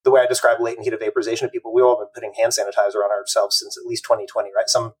way I describe latent heat of vaporization to people, we've all been putting hand sanitizer on ourselves since at least 2020, right?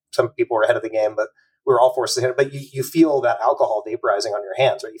 Some people were ahead of the game, but we were all forced to hit it. But you feel that alcohol vaporizing on your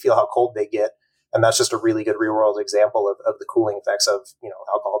hands, right? You feel how cold they get. And that's just a really good real world example of the cooling effects of,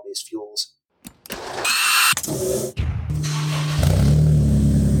 alcohol-based fuels.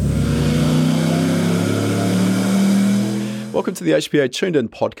 Welcome to the HPA Tuned In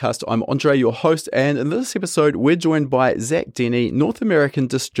podcast. I'm Andre, your host, and in this episode, we're joined by Zach Denny, North American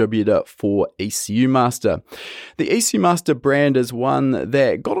distributor for ECU Master. The ECU Master brand is one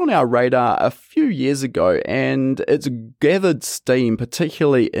that got on our radar a few years ago, and it's gathered steam,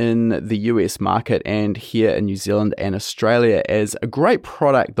 particularly in the US market and here in New Zealand and Australia, as a great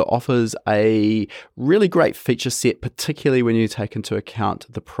product that offers a really great feature set, particularly when you take into account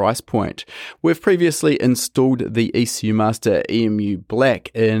the price point. We've previously installed the ECU Master EMU Black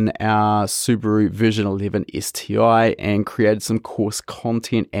in our Subaru version 11 STI and created some course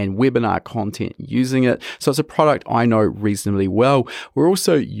content and webinar content using it. So it's a product I know reasonably well. We're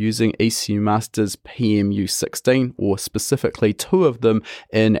also using ECU Master's PMU 16, or specifically two of them,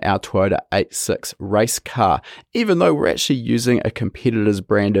 in our Toyota 86 race car, even though we're actually using a competitor's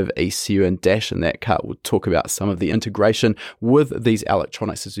brand of ECU and dash in that car. We'll talk about some of the integration with these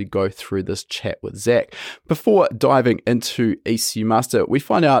electronics as we go through this chat with Zach. Before diving into ECU Master, we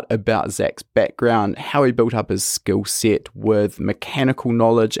find out about Zach's background, how he built up his skill set with mechanical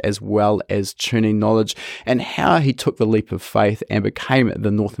knowledge as well as tuning knowledge, and how he took the leap of faith and became the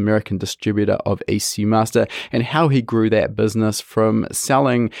North American distributor of ECU Master, and how he grew that business from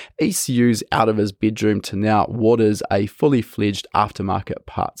selling ECUs out of his bedroom to now what is a fully fledged aftermarket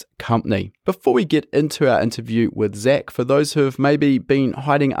parts company. Before we get into our interview with Zach, for those who have maybe been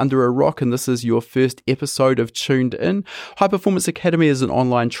hiding under a rock and this is your first episode of Tuned In, High Performance Academy is an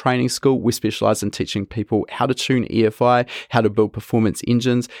online training school. We specialize in teaching people how to tune EFI, how to build performance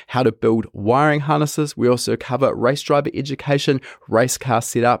engines, how to build wiring harnesses. We also cover race driver education, race car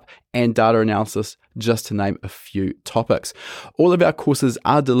setup, and data analysis, just to name a few topics. All of our courses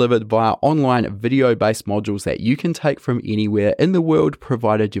are delivered via online video-based modules that you can take from anywhere in the world,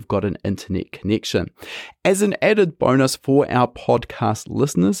 provided you've got an internet connection. As an added bonus for our podcast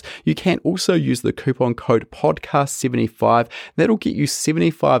listeners, you can also use the coupon code podcast75. That'll get you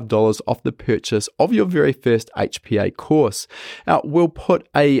 $75 off the purchase of your very first HPA course. Now, we'll put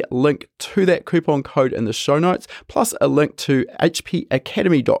a link to that coupon code in the show notes, plus a link to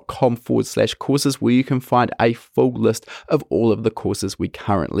hpacademy.com/courses, where you can find a full list of all of the courses we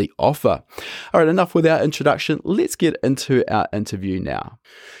currently offer. All right, enough with our introduction. Let's get into our interview now.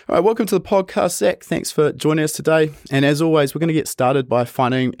 All right, welcome to the podcast, Zach. Thanks for joining us today. And as always, we're going to get started by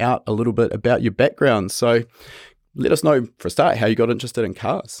finding out a little bit about your background. So let us know, for a start, how you got interested in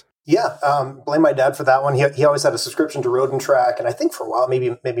cars. Yeah, blame my dad for that one. He always had a subscription to Road and Track, and I think for a while,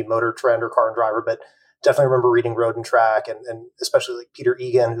 maybe Motor Trend or Car and Driver, but definitely remember reading Road and Track, and especially like Peter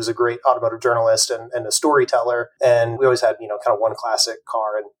Egan, who's a great automotive journalist and a storyteller. And we always had, kind of one classic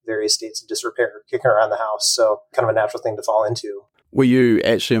car in various states of disrepair kicking around the house. So kind of a natural thing to fall into. Were you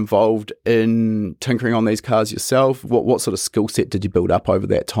actually involved in tinkering on these cars yourself? What sort of skill set did you build up over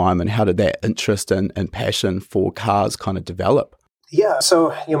that time, and how did that interest and passion for cars kind of develop? Yeah,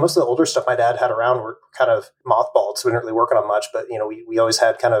 so most of the older stuff my dad had around were kind of mothballed, so we didn't really work on them much. But we always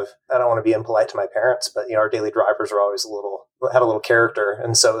had kind of, I don't want to be impolite to my parents, but our daily drivers were always had a little character,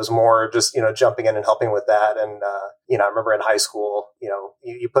 and so it was more just jumping in and helping with that. And I remember in high school,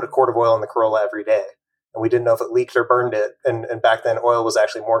 you put a quart of oil in the Corolla every day, and we didn't know if it leaked or burned it. And back then, oil was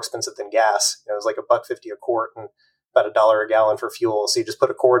actually more expensive than gas. It was like $1.50 a quart and about $1 a gallon for fuel. So you just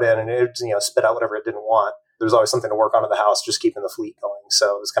put a quart in, and it spit out whatever it didn't want. There was always something to work on in the house, just keeping the fleet going.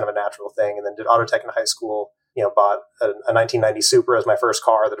 So it was kind of a natural thing. And then did auto tech in high school, bought a 1990 Supra as my first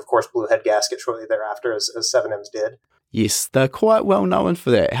car that, of course, blew a head gasket shortly thereafter, as 7Ms did. Yes, they're quite well known for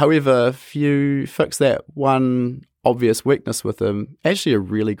that. However, if you fix that one obvious weakness with them, actually a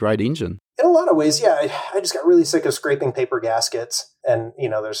really great engine. In a lot of ways, yeah. I just got really sick of scraping paper gaskets. And,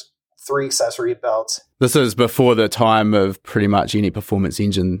 there's 3 accessory belts. This is before the time of pretty much any performance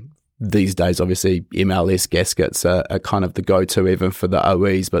engine. These days, obviously, MLS gaskets are kind of the go-to even for the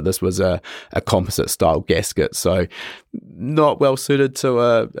OEs, but this was a composite style gasket, so not well suited to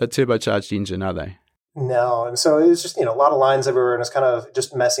a turbocharged engine, are they? No, and so it was just, a lot of lines everywhere, and it's kind of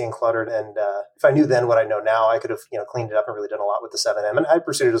just messy and cluttered. And if I knew then what I know now, I could have, cleaned it up and really done a lot with the 7M. And I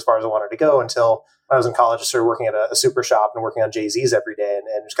pursued it as far as I wanted to go until when I was in college. I started working at a super shop and working on JZs every day, and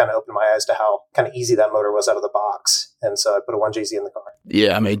just kind of opened my eyes to how kind of easy that motor was out of the box. And so I put a 1JZ in the car.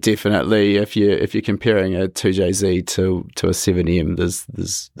 Yeah, I mean, definitely. If you're comparing a 2JZ to a 7M,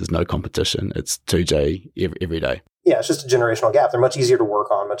 there's no competition. It's 2J every day. Yeah, it's just a generational gap. They're much easier to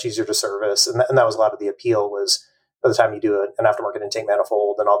work on, much easier to service. And that was a lot of the appeal was by the time you do an aftermarket intake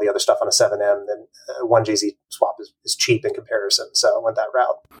manifold and all the other stuff on a 7M, then one JZ swap is cheap in comparison. So I went that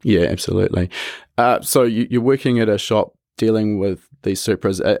route. Yeah, absolutely. So you're working at a shop dealing with these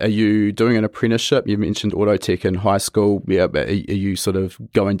Supras. Are you doing an apprenticeship? You mentioned Autotech in high school. Yeah, but are you sort of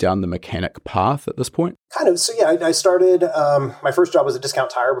going down the mechanic path at this point? Kind of. So yeah, I started, my first job was a discount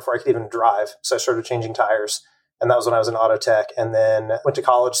tire before I could even drive. So I started changing tires. And that was when I was in Autotech, and then went to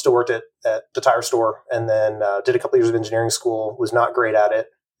college, still worked at the tire store, and then did a couple of years of engineering school, was not great at it.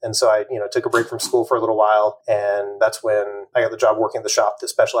 And so I, took a break from school for a little while. And that's when I got the job working at the shop that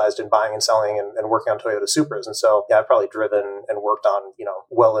specialized in buying and selling and working on Toyota Supras. And so, yeah, I've probably driven and worked on,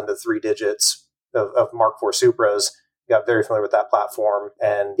 well into 3 digits of Mark IV Supras. Got very familiar with that platform,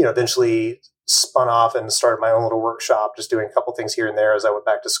 and, eventually spun off and started my own little workshop, just doing a couple things here and there as I went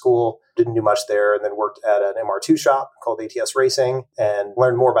back to school. Didn't do much there, and then worked at an MR2 shop called ATS Racing and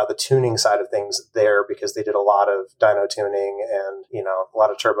learned more about the tuning side of things there because they did a lot of dyno tuning and, a lot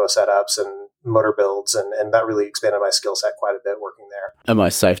of turbo setups and motor builds. And that really expanded my skill set quite a bit working there. Am I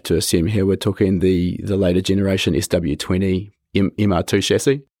safe to assume here we're talking the later generation SW20 MR2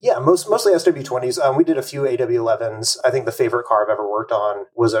 chassis? Yeah, mostly SW20s. We did a few AW11s. I think the favorite car I've ever worked on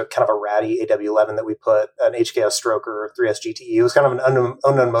was a kind of a ratty AW11 that we put an HKS Stroker 3S GTE. It was kind of an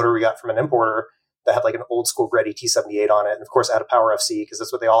unknown motor we got from an importer that had like an old school Greddy T78 on it. And of course, it had a Power FC because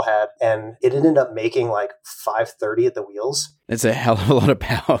that's what they all had. And it ended up making like 530 at the wheels. It's a hell of a lot of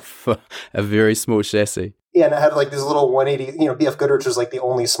power for a very small chassis. Yeah, and it had like this little 180, BF Goodrich was like the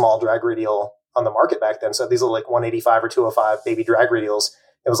only small drag radial on the market back then. So these little like 185 or 205 baby drag radials.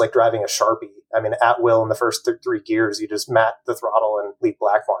 It was like driving a Sharpie. I mean, at will in the first 3 gears, you just mat the throttle and leave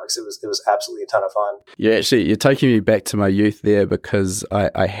black marks. It was absolutely a ton of fun. Yeah, actually, you're taking me back to my youth there because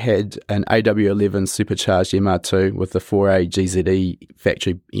I had an AW11 supercharged MR2 with the 4A GZE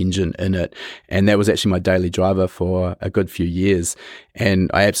factory engine in it. And that was actually my daily driver for a good few years.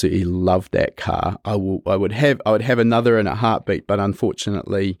 And I absolutely loved that car. I would have another in a heartbeat, but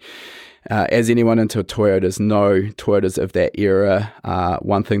unfortunately, as anyone into Toyotas know, Toyotas of that era,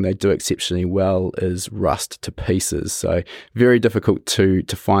 one thing they do exceptionally well is rust to pieces. So very difficult to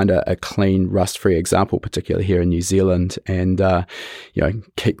find a clean rust-free example, particularly here in New Zealand, and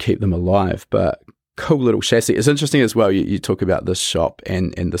keep them alive. But cool little chassis. It's interesting as well. You talk about this shop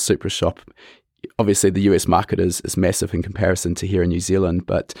and the Supra shop. Obviously, the US market is massive in comparison to here in New Zealand.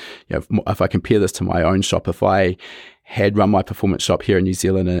 But if I compare this to my own shop, if I had run my performance shop here in New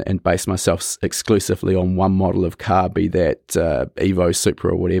Zealand and based myself exclusively on one model of car, be that Evo,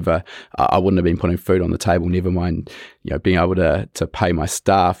 Supra or whatever, I wouldn't have been putting food on the table, never mind being able to pay my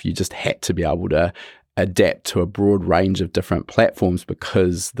staff. You just had to be able to adapt to a broad range of different platforms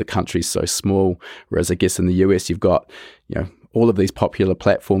because the country's so small. Whereas I guess in the US, you've got all of these popular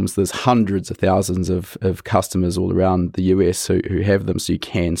platforms. There's hundreds of thousands of customers all around the US who have them, so you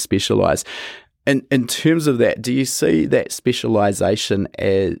can specialize. In terms of that, do you see that specialization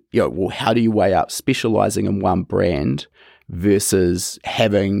as, how do you weigh up specializing in one brand versus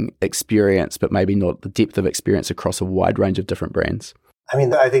having experience, but maybe not the depth of experience across a wide range of different brands? I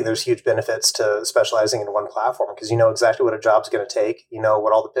mean, I think there's huge benefits to specializing in one platform because you know exactly what a job's going to take. You know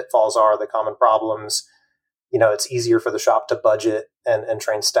what all the pitfalls are, the common problems. It's easier for the shop to budget and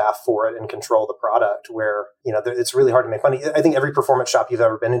train staff for it and control the product where, it's really hard to make money. I think every performance shop you've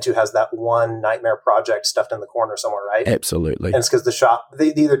ever been into has that one nightmare project stuffed in the corner somewhere, right? Absolutely. And it's because the shop,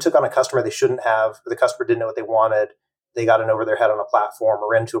 they either took on a customer they shouldn't have, or the customer didn't know what they wanted. They got in over their head on a platform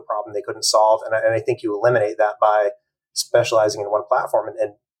or into a problem they couldn't solve. And I think you eliminate that by specializing in one platform.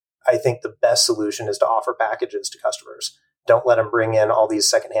 And I think the best solution is to offer packages to customers. Don't let them bring in all these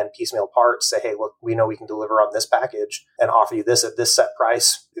secondhand piecemeal parts. Say, hey, look, we know we can deliver on this package and offer you this at this set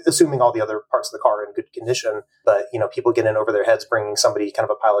price, assuming all the other parts of the car are in good condition. But, people get in over their heads, bringing somebody kind of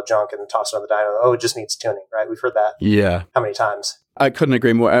a pile of junk and toss it on the dyno. Oh, it just needs tuning, right? We've heard that. Yeah. How many times? I couldn't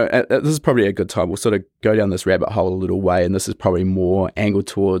agree more. This is probably a good time. We'll sort of go down this rabbit hole a little way, and this is probably more angled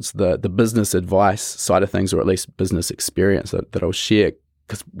towards the business advice side of things, or at least business experience that I'll share.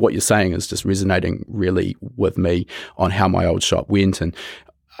 Because what you're saying is just resonating really with me on how my old shop went. And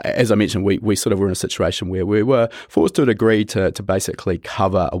as I mentioned, we sort of were in a situation where we were forced to a degree to basically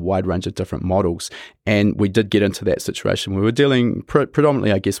cover a wide range of different models. And we did get into that situation. We were dealing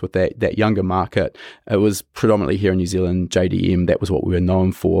predominantly, I guess, with that younger market. It was predominantly here in New Zealand, JDM. That was what we were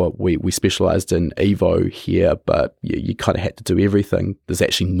known for. We specialised in Evo here, but you kind of had to do everything. There's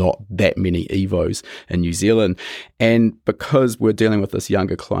actually not that many Evos in New Zealand. And because we're dealing with this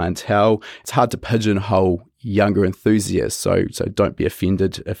younger clientele, it's hard to pigeonhole younger enthusiasts. So don't be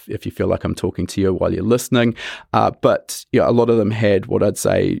offended if you feel like I'm talking to you while you're listening. But a lot of them had what I'd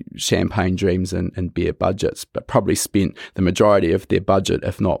say champagne dreams and beer budgets, but probably spent the majority of their budget,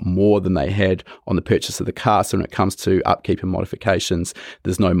 if not more than they had, on the purchase of the car. So when it comes to upkeep and modifications,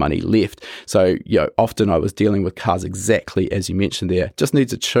 there's no money left. So often I was dealing with cars exactly as you mentioned there, just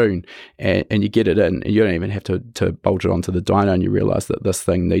needs a tune, and you get it in, and you don't even have to bolt it onto the dyno, and you realize that this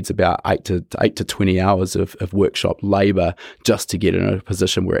thing needs about 8 to 20 hours of workshop labor just to get in a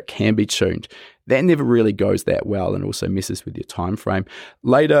position where it can be tuned. That never really goes that well, and also messes with your time frame.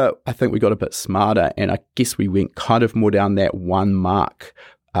 Later, I think we got a bit smarter, and I guess we went kind of more down that one mark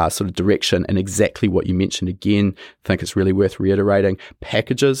sort of direction, and exactly what you mentioned again. I think it's really worth reiterating.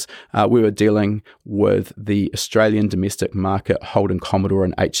 Packages. We were dealing with the Australian domestic market, Holden Commodore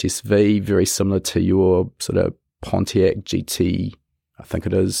and HSV, very similar to your sort of Pontiac GT, I think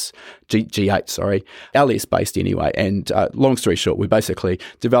it is, G8, sorry, LS based anyway. And long story short, we basically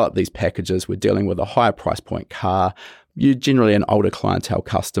developed these packages. We're dealing with a higher price point car. You're generally an older clientele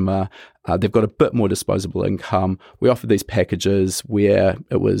customer. They've got a bit more disposable income. We offered these packages where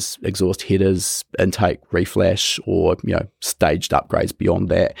it was exhaust headers, intake, reflash, or staged upgrades beyond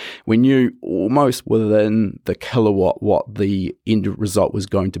that. We knew almost within the kilowatt what the end result was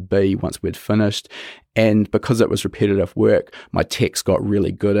going to be once we'd finished. And because it was repetitive work, my techs got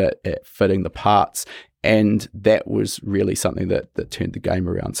really good at fitting the parts. And that was really something that turned the game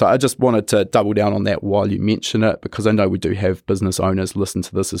around. So I just wanted to double down on that while you mention it, because I know we do have business owners listen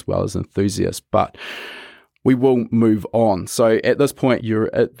to this as well as enthusiasts, but we will move on. So at this point,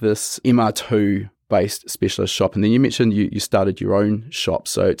 you're at this MR2 based specialist shop, and then you mentioned you started your own shop.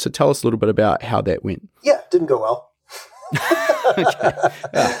 So tell us a little bit about how that went. Yeah, it didn't go well. Okay.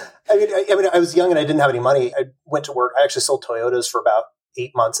 Yeah. I mean, I was young and I didn't have any money. I went to work. I actually sold Toyotas for about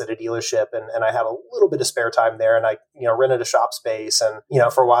 8 months at a dealership, and I had a little bit of spare time there, and I rented a shop space, and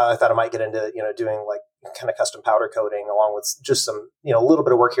for a while I thought I might get into doing like kind of custom powder coating along with just some a little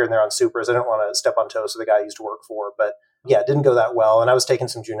bit of work here and there on Supras. I didn't want to step on toes with the guy I used to work for, but yeah, it didn't go that well. And I was taking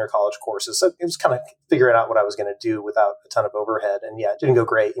some junior college courses, so it was kind of figuring out what I was going to do without a ton of overhead. And yeah, it didn't go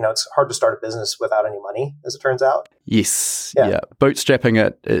great. It's hard to start a business without any money, as it turns out. Yes, yeah. Bootstrapping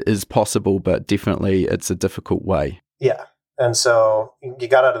it is possible, but definitely it's a difficult way. Yeah. And so you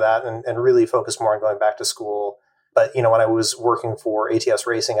got out of that and really focused more on going back to school. But, when I was working for ATS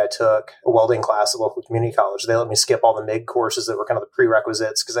Racing, I took a welding class at local community college. They let me skip all the MIG courses that were kind of the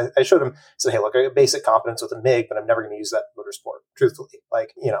prerequisites, because I showed them, said, hey, look, I got basic competence with a MIG, but I'm never going to use that in motorsport, truthfully.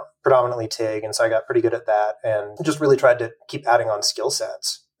 Predominantly TIG. And so I got pretty good at that and just really tried to keep adding on skill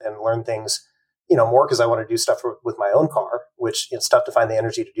sets and learn things, more because I want to do stuff with my own car, which it's tough to find the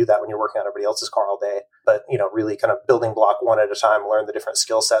energy to do that when you're working on everybody else's car all day. But, really kind of building block one at a time, learn the different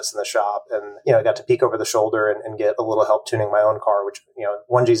skill sets in the shop. And, I got to peek over the shoulder and get a little help tuning my own car, which,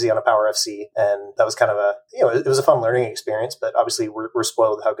 1GZ on a Power FC. And that was kind of it was a fun learning experience. But obviously we're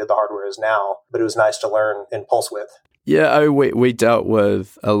spoiled with how good the hardware is now. But it was nice to learn in pulse width. Yeah, we dealt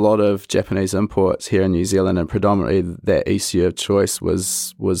with a lot of Japanese imports here in New Zealand, and predominantly that ECU of choice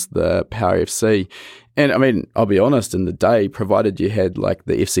was the Power FC. And I mean, I'll be honest, in the day, provided you had like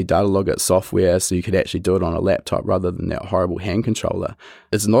the FC data logger software so you could actually do it on a laptop rather than that horrible hand controller,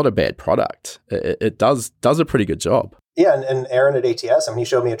 it's not a bad product. It does a pretty good job. Yeah, and Aaron at ATS, he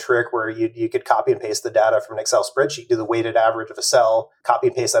showed me a trick where you could copy and paste the data from an Excel spreadsheet, do the weighted average of a cell, copy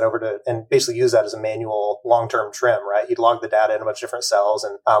and paste that over and basically use that as a manual long-term trim, right? You'd log the data in a bunch of different cells,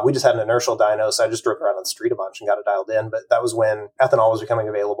 and we just had an inertial dyno, so I just drove around on the street a bunch and got it dialed in. But that was when ethanol was becoming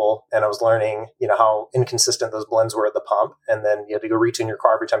available, and I was learning, how inconsistent those blends were at the pump, and then you had to go retune your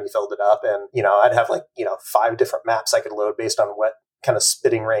car every time you filled it up, and I'd have 5 different maps I could load based on what kind of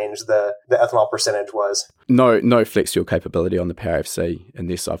spitting range the ethanol percentage was. No flex fuel capability on the Power FC,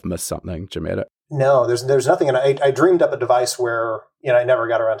 unless I've missed something dramatic. No, there's nothing. And I dreamed up a device where, I never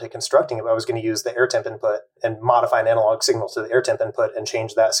got around to constructing it, but I was going to use the air temp input and modify an analog signal to the air temp input and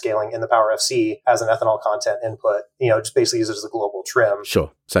change that scaling in the Power FC as an ethanol content input, just basically use it as a global trim.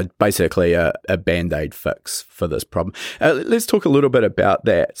 Sure. So basically a Band-Aid fix for this problem. Let's talk a little bit about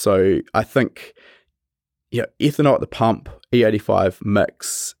that. So I think, ethanol at the pump, E85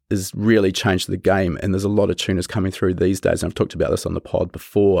 mix has really changed the game, and there's a lot of tuners coming through these days, and I've talked about this on the pod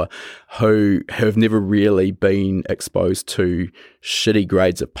before, who have never really been exposed to shitty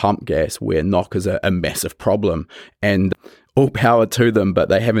grades of pump gas where knock is a massive problem, and all power to them, but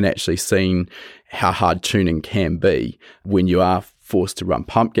they haven't actually seen how hard tuning can be when you are forced to run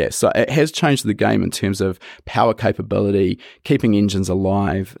pump gas. So it has changed the game in terms of power capability, keeping engines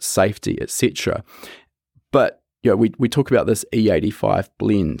alive, safety, etc. But we talk about this E85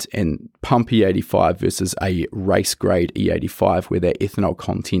 blend and pump E85 versus a race grade E85 where that ethanol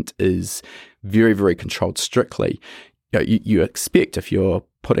content is very, very controlled strictly. You expect if you're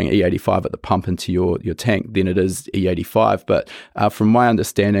putting E85 at the pump into your tank, then it is E85. But from my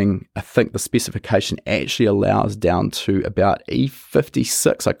understanding, I think the specification actually allows down to about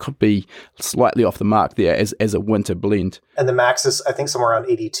E56. I could be slightly off the mark there as a winter blend. And the max is, I think, somewhere around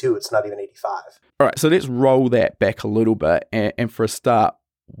 82. It's not even 85. All right, so let's roll that back a little bit. And for a start,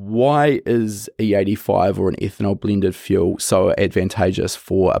 why is E85 or an ethanol blended fuel so advantageous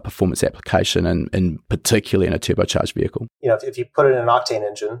for a performance application and particularly in a turbocharged vehicle? If you put it in an octane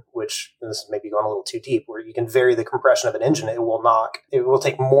engine, which, and this is maybe going a little too deep, where you can vary the compression of an engine, it will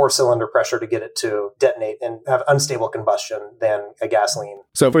take more cylinder pressure to get it to detonate and have unstable combustion than a gasoline.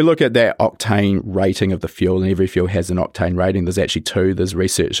 So if we look at that octane rating of the fuel, and every fuel has an octane rating, there's actually two. There's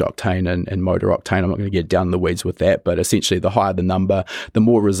research octane and motor octane. I'm not going to get down in the weeds with that, but essentially the higher the number, the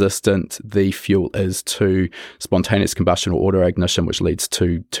more resistant the fuel is to spontaneous combustion or auto ignition, which leads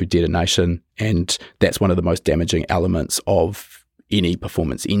to detonation. And that's one of the most damaging elements of any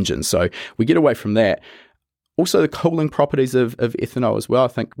performance engine. So we get away from that. Also, the cooling properties of ethanol as well, I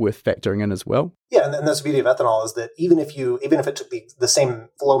think worth factoring in as well. Yeah, and that's the beauty of ethanol is that even if it took the same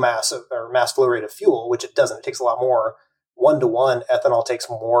flow mass or mass flow rate of fuel, which it doesn't, it takes a lot more. 1-to-1, ethanol takes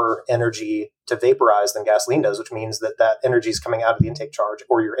more energy to vaporize than gasoline does, which means that energy is coming out of the intake charge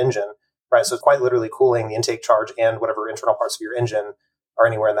or your engine, right? So it's quite literally cooling the intake charge and whatever internal parts of your engine are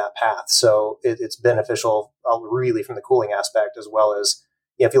anywhere in that path. So it's beneficial really from the cooling aspect as well as,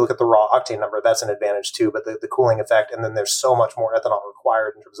 if you look at the raw octane number, that's an advantage too, but the cooling effect, and then there's so much more ethanol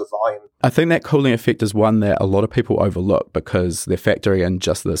required in terms of volume. I think that cooling effect is one that a lot of people overlook because they're factoring in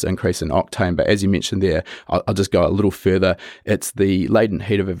just this increase in octane. But as you mentioned there, I'll just go a little further. It's the latent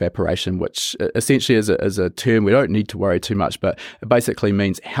heat of evaporation, which essentially is a term we don't need to worry too much, but it basically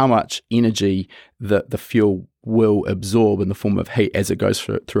means how much energy the fuel will absorb in the form of heat as it goes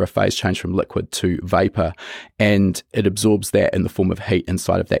through a phase change from liquid to vapor, and it absorbs that in the form of heat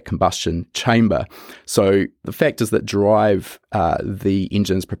inside of that combustion chamber. So the factors that drive the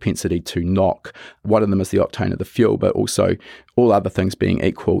engine's propensity to knock, one of them is the octane of the fuel, but also all other things being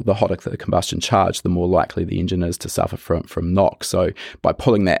equal, the hotter the combustion charge, the more likely the engine is to suffer from knock. So by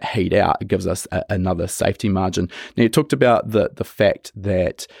pulling that heat out, it gives us another safety margin. Now, you talked about the fact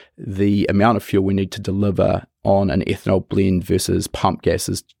that the amount of fuel we need to deliver on an ethanol blend versus pump gas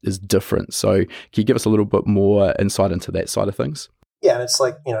is different. So can you give us a little bit more insight into that side of things? Yeah, and it's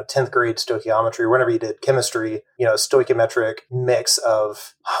like, 10th grade stoichiometry, or whenever you did chemistry, stoichiometric mix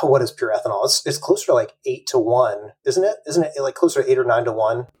of what is pure ethanol. It's closer to like 8-to-1, isn't it? Isn't it like closer to 8 or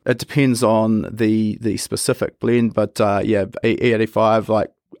 9-to-1? It depends on the specific blend, but E85,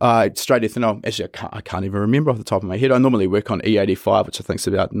 like straight ethanol, actually I can't even remember off the top of my head. I normally work on E85, which I think is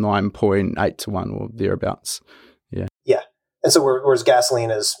about 9.8-to-1 or thereabouts. Yeah. And so whereas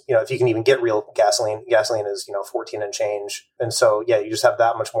gasoline is, if you can even get real gasoline is, 14 and change. And so, you just have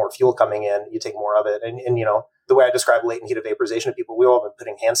that much more fuel coming in. You take more of it. And the way I describe latent heat of vaporization to people, we've all been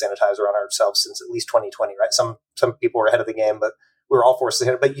putting hand sanitizer on ourselves since at least 2020, right? Some people were ahead of the game, but we were all forced to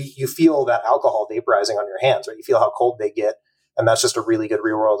hit it. But you feel that alcohol vaporizing on your hands, right? You feel how cold they get. And that's just a really good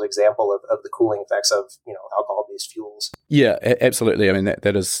real world example of the cooling effects of, alcohol-based fuels. Yeah, absolutely. I mean,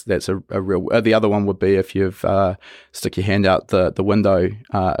 that's a real. The other one would be if you've stick your hand out the window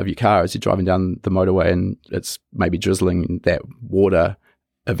of your car as you're driving down the motorway and it's maybe drizzling, that water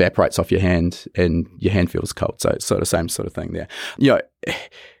evaporates off your hand and your hand feels cold. So it's sort of same sort of thing there.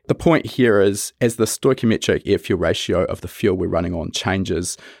 The point here is, as the stoichiometric air-fuel ratio of the fuel we're running on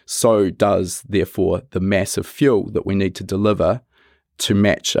changes, so does, therefore, the mass of fuel that we need to deliver to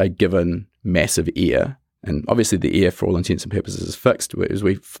match a given mass of air. And obviously the air, for all intents and purposes, is fixed. As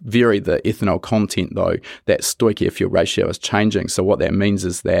we vary the ethanol content, though, that stoichiometric air-fuel ratio is changing. So what that means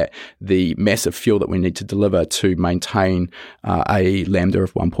is that the mass of fuel that we need to deliver to maintain a lambda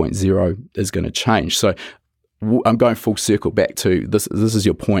of 1.0 is going to change. So I'm going full circle back to this. This is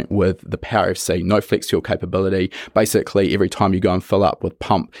your point with the Power FC, no flex fuel capability. Basically, every time you go and fill up with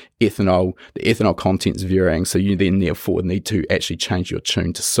pump ethanol, the ethanol content's varying. So you then therefore need to actually change your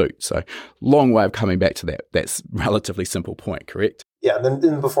tune to suit. So long way of coming back to that. That's relatively simple point, correct? Yeah, and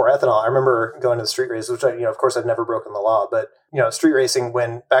then before ethanol, I remember going to the street race, which of course I've never broken the law, but street racing,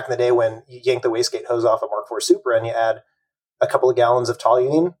 when back in the day when you yank the wastegate hose off a Mark IV Supra and you add a couple of gallons of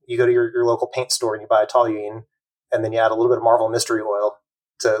toluene, you go to your local paint store and you buy a toluene, and then you add a little bit of Marvel Mystery Oil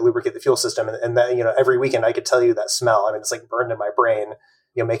to lubricate the fuel system. And that, every weekend I could tell you that smell. I mean, it's like burned in my brain.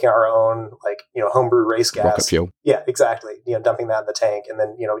 making our own homebrew race gas. Rocket fuel. Yeah, exactly. Dumping that in the tank, and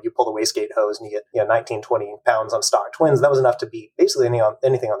then you pull the wastegate hose and you get 19, 20 pounds on stock twins. That was enough to beat basically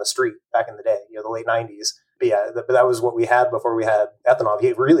anything on the street back in the day. The late 90s. But yeah, but that was what we had before we had ethanol. If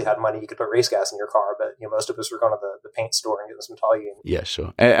you really had money, you could put race gas in your car. But most of us were going to the paint store and getting some toluene. Yeah,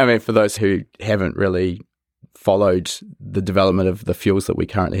 sure. I mean, for those who haven't really followed the development of the fuels that we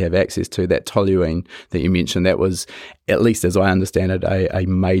currently have access to, that toluene that you mentioned, that was, at least as I understand it, a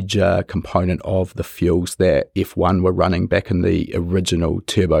major component of the fuels that F1 were running back in the original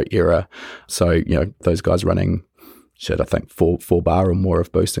turbo era. So, those guys running, I think, 4 bar or more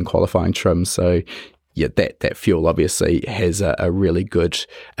of boost in qualifying trim. So yeah, that fuel obviously has a really good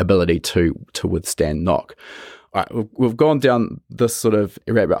ability to withstand knock. All right, we've gone down this sort of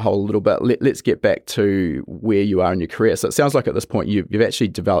rabbit hole a little bit. Let's get back to where you are in your career. So it sounds like at this point you've actually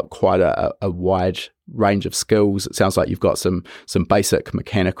developed quite a wide range of skills. It sounds like you've got some basic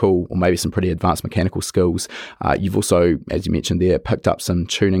mechanical or maybe some pretty advanced mechanical skills. You've also, as you mentioned there, picked up some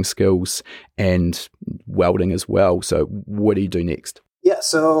tuning skills and welding as well. So what do you do next? Yeah,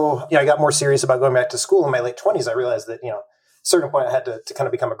 so I got more serious about going back to school in my late 20s. I realized that, at a certain point I had to kind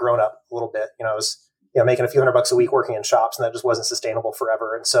of become a grown-up a little bit. I was making a few $100 a week working in shops, and that just wasn't sustainable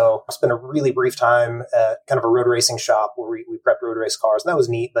forever. And so I spent a really brief time at kind of a road racing shop where we prepped road race cars, and that was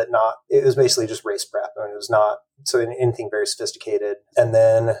neat, but it was basically just race prep. I mean, it was not anything very sophisticated. And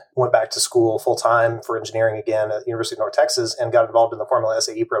then went back to school full time for engineering again at the University of North Texas and got involved in the Formula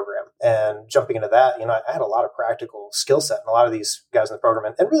SAE program. And jumping into that, I had a lot of practical skill set, and a lot of these guys in the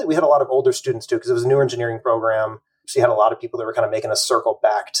program, and really we had a lot of older students too, because it was a new engineering program. So you had a lot of people that were kind of making a circle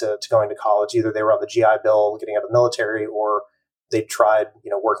back to going to college. Either they were on the GI Bill, getting out of the military, or they tried,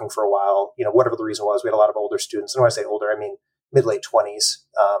 working for a while, whatever the reason was. We had a lot of older students. And when I say older, I mean mid-late 20s,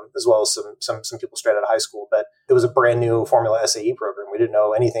 as well as some people straight out of high school. But it was a brand new Formula SAE program. We didn't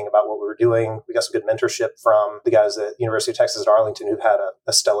know anything about what we were doing. We got some good mentorship from the guys at University of Texas at Arlington who've had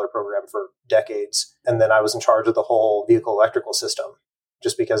a stellar program for decades. And then I was in charge of the whole vehicle electrical system,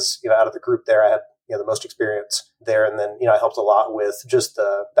 just because, out of the group there, I had the most experience there. And then, I helped a lot with just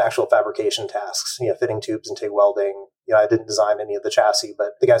the actual fabrication tasks, fitting tubes and TIG welding. I didn't design any of the chassis,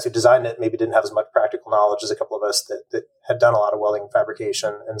 but the guys who designed it maybe didn't have as much practical knowledge as a couple of us that had done a lot of welding and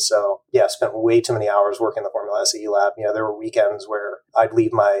fabrication. And so, spent way too many hours working in the Formula SAE lab. There were weekends where I'd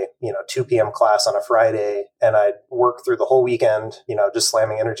leave my, 2 p.m. class on a Friday and I'd work through the whole weekend, just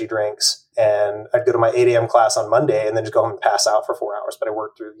slamming energy drinks. And I'd go to my 8 a.m. class on Monday and then just go home and pass out for 4 hours. But I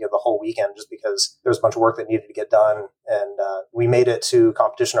worked through the whole weekend just because there was a bunch of work that needed to get done. And we made it to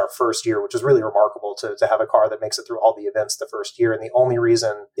competition our first year, which is really remarkable to have a car that makes it through all the events the first year. And the only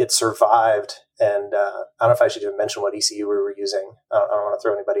reason it survived, and I don't know if I should even mention what ECU we were using. I don't want to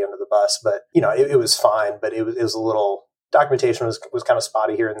throw anybody under the bus, but it was fine. But it was a little, documentation was kind of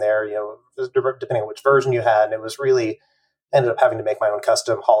spotty here and there, depending on which version you had. And it was really, ended up having to make my own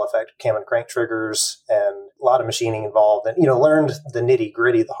custom Hall effect cam and crank triggers and a lot of machining involved, and learned the nitty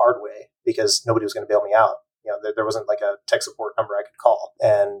gritty the hard way because nobody was going to bail me out. There wasn't like a tech support number I could call.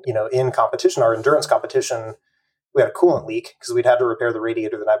 And in competition, our endurance competition, we had a coolant leak because we'd had to repair the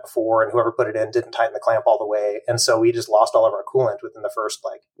radiator the night before, and whoever put it in didn't tighten the clamp all the way, and so we just lost all of our coolant within the first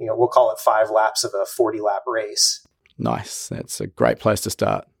we'll call it 5 laps of a 40-lap race. Nice. That's a great place to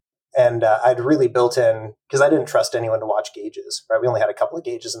start. And I'd really built in, because I didn't trust anyone to watch gauges, right? We only had a couple of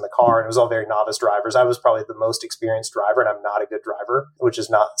gauges in the car, and it was all very novice drivers. I was probably the most experienced driver, and I'm not a good driver, which is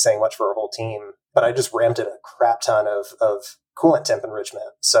not saying much for our whole team. But I just ramped in a crap ton of coolant temp enrichment.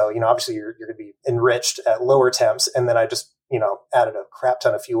 So, obviously you're going to be enriched at lower temps. And then I just, added a crap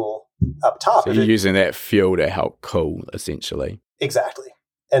ton of fuel up top. So you're using that fuel to help cool, essentially. Exactly.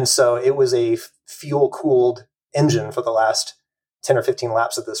 And so it was a fuel-cooled engine for the last 10 or 15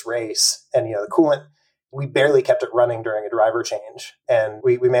 laps of this race. And, the coolant, we barely kept it running during a driver change. And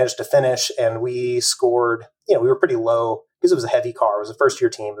we managed to finish, and we scored, we were pretty low because it was a heavy car. It was a first-year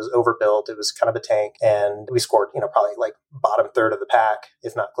team. It was overbuilt. It was kind of a tank. And we scored, probably like bottom third of the pack,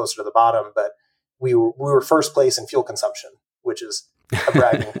 if not closer to the bottom. But we were first place in fuel consumption, which is a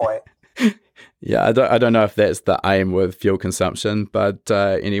bragging point. Yeah, I don't know if that's the aim with fuel consumption, but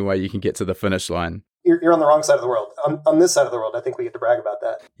anyway, you can get to the finish line. You're on the wrong side of the world. On this side of the world, I think we get to brag about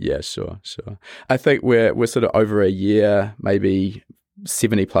that. Yeah, sure. I think we're sort of over a year, maybe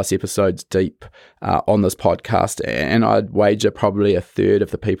 70 plus episodes deep on this podcast, and I'd wager probably a third of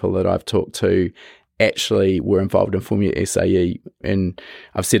the people that I've talked to actually were involved in Formula SAE. And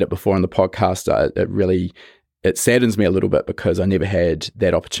I've said it before on the podcast, it saddens me a little bit because I never had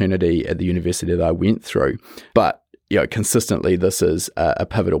that opportunity at the university that I went through. But consistently this is a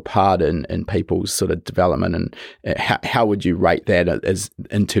pivotal part in people's sort of development, and how would you rate that as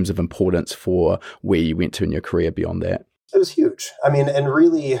in terms of importance for where you went to in your career beyond that? It was huge. I mean, and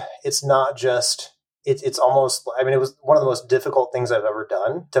really, it's not just, it's almost, I mean, it was one of the most difficult things I've ever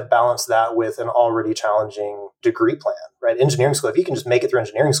done to balance that with an already challenging degree plan, right? Engineering school, if you can just make it through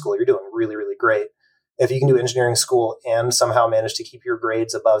engineering school, you're doing really, really great. If you can do engineering school and somehow manage to keep your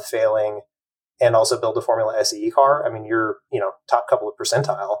grades above failing and also build a Formula SE car, I mean, you're, top couple of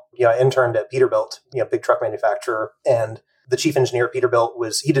percentile. I interned at Peterbilt, big truck manufacturer, and the chief engineer at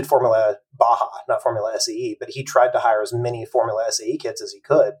Peterbilt he did Formula Baja, not Formula SE, but he tried to hire as many Formula SE kids as he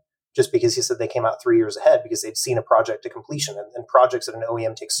could, just because he said they came out 3 years ahead because they'd seen a project to completion. And projects at an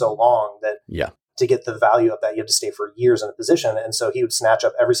OEM take so long that to get the value of that, you have to stay for years in a position. And so he would snatch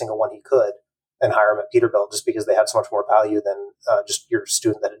up every single one he could and hire them at Peterbilt just because they had so much more value than just your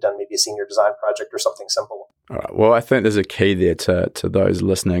student that had done maybe a senior design project or something simple. All right. Well, I think there's a key there to those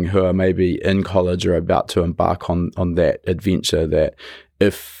listening who are maybe in college or about to embark on that adventure, that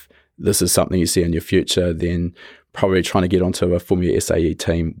if this is something you see in your future, then probably trying to get onto a Formula SAE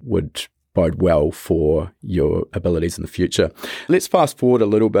team would bode well for your abilities in the future. Let's fast forward a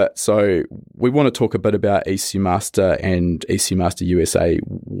little bit. So we want to talk a bit about ECU Master and ECU Master USA,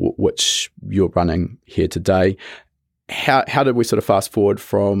 which you're running here today. How did we sort of fast forward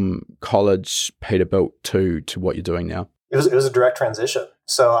from college, Peterbilt, to what you're doing now? It was a direct transition.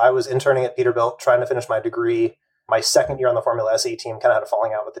 So I was interning at Peterbilt, trying to finish my degree. My second year on the Formula SE team, kind of had a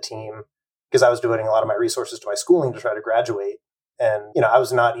falling out with the team because I was devoting a lot of my resources to my schooling to try to graduate. And, I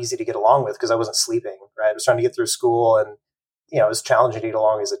was not easy to get along with because I wasn't sleeping, right? I was trying to get through school, and, it was challenging to get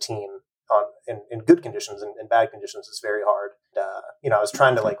along as a team in good conditions, and in bad conditions. It's very hard. I was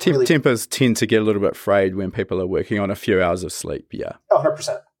trying to really... Tempers tend to get a little bit frayed when people are working on a few hours of sleep. Yeah.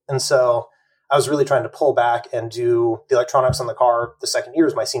 100%. And so I was really trying to pull back and do the electronics on the car. The second year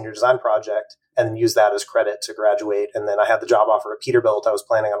was my senior design project, and then use that as credit to graduate. And then I had the job offer at Peterbilt. I was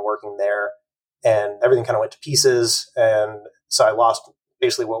planning on working there, and everything kind of went to pieces. And so I lost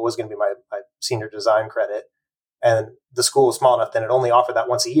basically what was going to be my senior design credit. And the school was small enough that it only offered that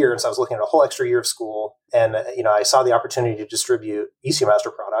once a year. And so I was looking at a whole extra year of school. And, I saw the opportunity to distribute ECU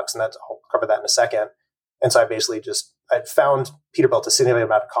Master products, and I'll cover that in a second. And so I basically I found Peterbilt a significant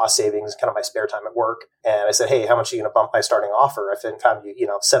amount of cost savings, kind of my spare time at work. And I said, hey, how much are you going to bump my starting offer? I found,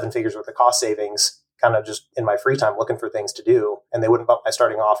 7 figures worth of cost savings, kind of just in my free time looking for things to do. And they wouldn't bump my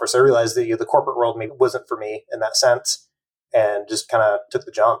starting offer. So I realized that the corporate world maybe wasn't for me in that sense, and just kind of took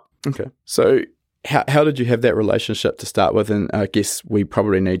the jump. Okay. So how did you have that relationship to start with? And I guess we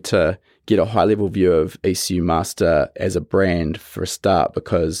probably need to get a high-level view of ECU Master as a brand for a start,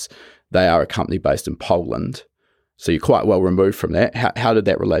 because they are a company based in Poland. So you're quite well removed from that. How did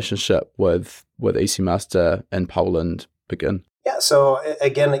that relationship with ECU Master in Poland begin? Yeah, so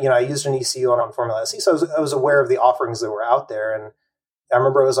again, I used an ECU on Formula SE, so I was aware of the offerings that were out there. And I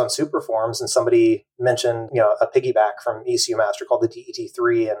remember I was on Superforms and somebody mentioned, a piggyback from ECU Master called the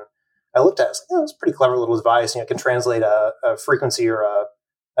DET3. And I looked at it, I was like, it's a pretty clever little device. It can translate a frequency or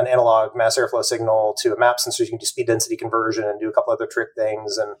an analog mass airflow signal to a map sensor. You can do speed density conversion and do a couple other trick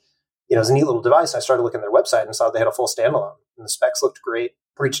things. And, it was a neat little device. I started looking at their website and saw they had a full standalone, and the specs looked great.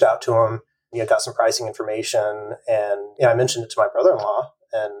 Reached out to them, got some pricing information, and I mentioned it to my brother-in-law,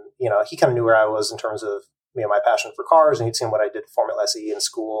 and he kind of knew where I was in terms of my passion for cars, and he'd seen what I did Formula SE in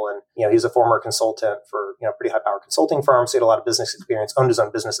school, and he's a former consultant for pretty high power consulting firm, so he had a lot of business experience, owned his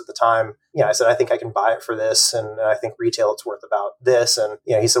own business at the time. I said, I think I can buy it for this, and I think retail it's worth about this. And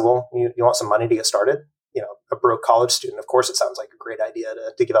he said, well, you want some money to get started? A broke college student, of course it sounds like a great idea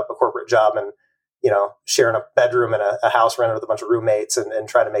to give up a corporate job and sharing a bedroom in a house rented with a bunch of roommates and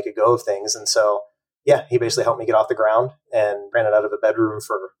try to make a go of things. And so he basically helped me get off the ground and ran it out of a bedroom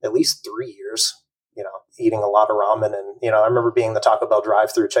for at least 3 years, eating a lot of ramen. And, I remember being in the Taco Bell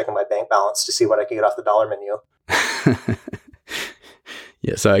drive-thru, checking my bank balance to see what I could get off the dollar menu.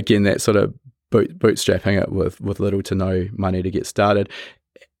 Yeah. So again, that sort of bootstrapping it with little to no money to get started.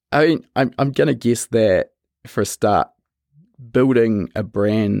 I mean, I'm going to guess that for a start, building a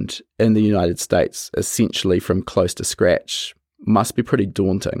brand in the United States essentially from close to scratch must be pretty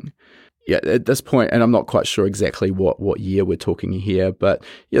daunting. Yeah, at this point, and I'm not quite sure exactly what year we're talking here, but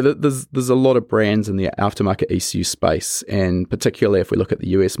there's a lot of brands in the aftermarket ECU space, and particularly if we look at the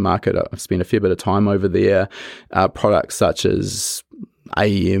US market, I've spent a fair bit of time over there. Products such as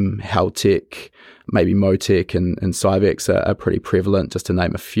AEM, Haltech, maybe Motec and Cyvex are pretty prevalent, just to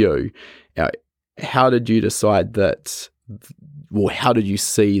name a few. How did you decide that how did you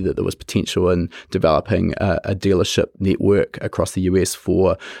see that there was potential in developing a dealership network across the US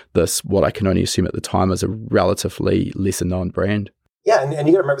for this, what I can only assume at the time is a relatively lesser known brand? Yeah, and you got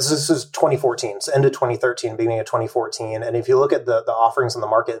to remember, this is 2014, so end of 2013, beginning of 2014. And if you look at the offerings on the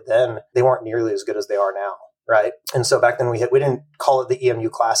market then, they weren't nearly as good as they are now, right? And so back then we didn't call it the EMU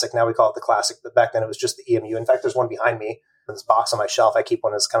Classic. Now we call it the Classic, but back then it was just the EMU. In fact, there's one behind me in this box on my shelf. I keep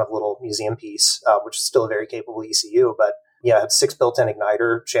one as kind of a little museum piece, which is still a very capable ECU. But yeah, it had 6 built-in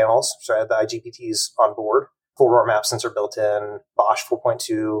igniter channels. So I had the IGBTs on board, 4-rotor map sensor built in, Bosch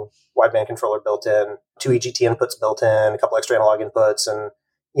 4.2 wideband controller built in, 2 EGT inputs built in, a couple extra analog inputs, and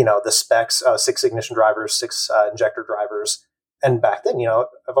the specs, 6 ignition drivers, 6 injector drivers. And back then,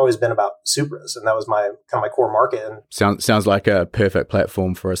 I've always been about Supras, and that was my kind of my core market. And sounds like a perfect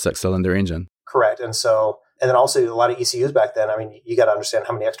platform for a 6-cylinder engine. Correct. And then also a lot of ECUs back then. I mean, you got to understand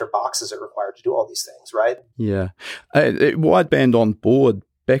how many extra boxes it required to do all these things, right? Yeah. Wideband on board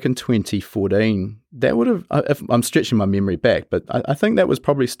back in 2014, that would have, if I'm stretching my memory back, but I think that was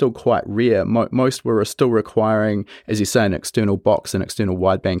probably still quite rare. Most were still requiring, as you say, an external box, an external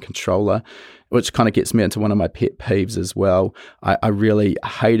wideband controller, which kind of gets me into one of my pet peeves as well. I really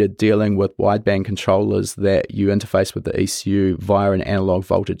hated dealing with wideband controllers that you interface with the ECU via an analog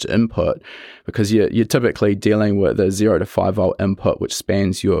voltage input, because you're typically dealing with a 0 to 5 volt input, which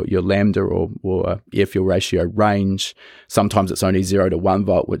spans your lambda or air fuel ratio range. Sometimes it's only 0 to 1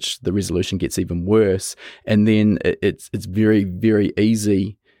 volt, which the resolution gets even worse. And then it's very, very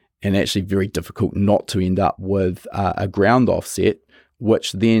easy and actually very difficult not to end up with a ground offset,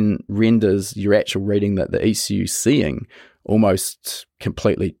 which then renders your actual reading that the ECU is seeing almost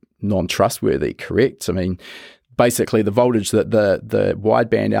completely non-trustworthy, correct? I mean, basically the voltage that the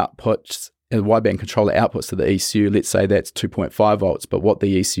wideband outputs, the wideband controller outputs to the ECU, let's say that's 2.5 volts, but what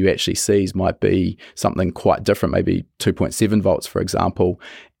the ECU actually sees might be something quite different, maybe 2.7 volts, for example.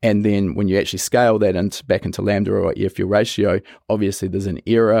 And then when you actually scale that back into lambda or air fuel ratio, obviously there's an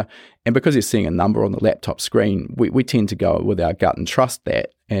error. And because you're seeing a number on the laptop screen, we tend to go with our gut and trust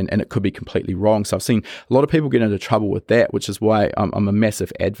that. And it could be completely wrong. So I've seen a lot of people get into trouble with that, which is why I'm a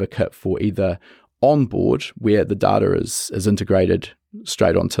massive advocate for either on board, where the data is integrated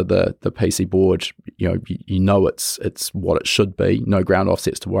straight onto the PC board, it's what it should be, no ground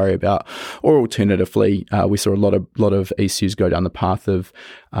offsets to worry about. Or alternatively, we saw a lot of ECUs go down the path of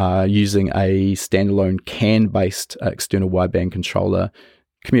using a standalone CAN-based external wideband controller,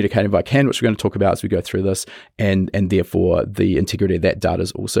 communicating via CAN, which we're going to talk about as we go through this, and therefore the integrity of that data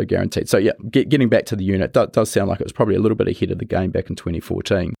is also guaranteed. So yeah, getting back to the unit, does sound like it was probably a little bit ahead of the game back in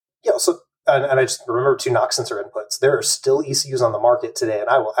 2014. Yeah, so and I just remember 2 NOx sensor inputs. There are still ECUs on the market today, and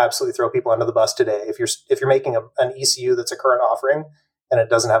I will absolutely throw people under the bus today. If you're making an ECU that's a current offering and it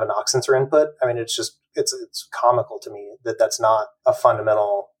doesn't have a NOx sensor input, I mean, it's comical to me that that's not a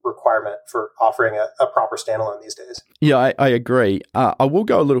fundamental requirement for offering a proper standalone these days. Yeah, I agree. I will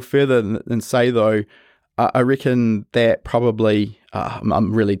go a little further and say, though, I reckon that probably,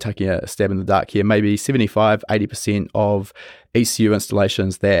 I'm really taking a stab in the dark here, maybe 75-80% of ECU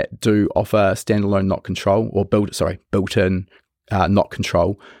installations that do offer standalone NOC control or built-in NOC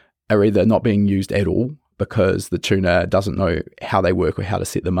control are either not being used at all because the tuner doesn't know how they work or how to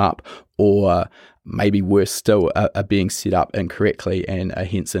set them up, or maybe worse still, are being set up incorrectly and are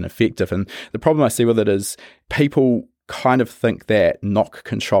hence ineffective. And the problem I see with it is people kind of think that NOC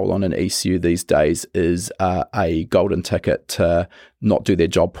control on an ECU these days is a golden ticket to not do their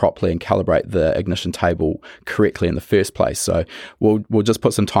job properly and calibrate the ignition table correctly in the first place. So we'll just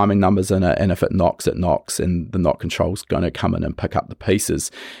put some timing numbers in it, and if it knocks, and the NOC control's going to come in and pick up the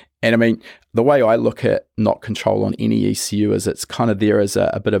pieces. And I mean, the way I look at NOC control on any ECU is it's kind of there as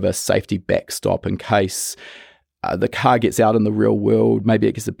a bit of a safety backstop in case the car gets out in the real world. Maybe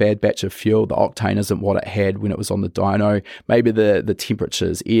it gets a bad batch of fuel. The octane isn't what it had when it was on the dyno. Maybe the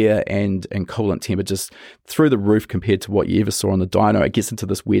temperatures, air and coolant temp are just through the roof compared to what you ever saw on the dyno. It gets into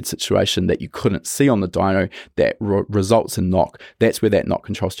this weird situation that you couldn't see on the dyno that results in NOC. That's where that NOC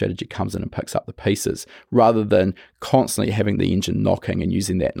control strategy comes in and picks up the pieces, rather than constantly having the engine knocking and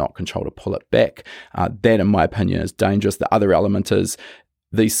using that NOC control to pull it back. That, in my opinion, is dangerous. The other element is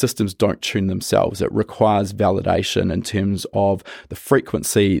these systems don't tune themselves. It requires validation in terms of the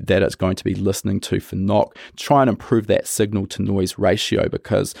frequency that it's going to be listening to for NOC. Try and improve that signal to noise ratio,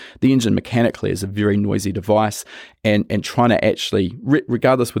 because the engine mechanically is a very noisy device, and trying to actually,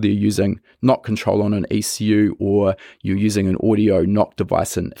 regardless whether you're using NOC control on an ECU or you're using an audio NOC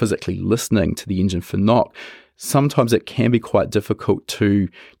device and physically listening to the engine for NOC, sometimes it can be quite difficult to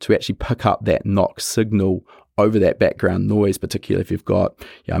actually pick up that NOC signal over that background noise, particularly if you've got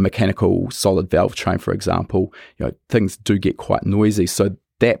a mechanical solid valve train, for example. Things do get quite noisy. So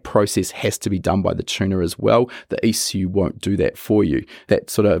that process has to be done by the tuner as well. The ECU won't do that for you. That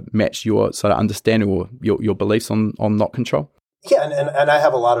sort of match your sort of understanding or your beliefs on knock control? Yeah, and I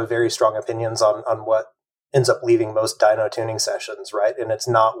have a lot of very strong opinions on what ends up leaving most dyno tuning sessions, right? And it's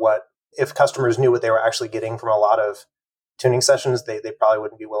not if customers knew what they were actually getting from a lot of tuning sessions, they probably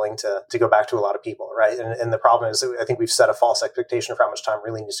wouldn't be willing to go back to a lot of people, right? And the problem is, I think we've set a false expectation for how much time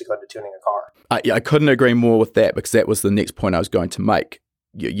really needs to go into tuning a car. I couldn't agree more with that, because that was the next point I was going to make.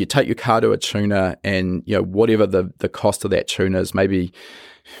 You take your car to a tuner, and whatever the cost of that tuner is, maybe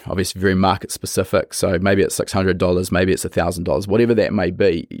obviously very market specific, so maybe it's $600, maybe it's $1,000, whatever that may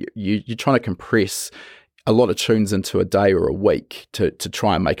be. You're trying to compress a lot of tunes into a day or a week to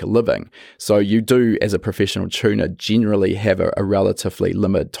try and make a living. So you do, as a professional tuner, generally have a relatively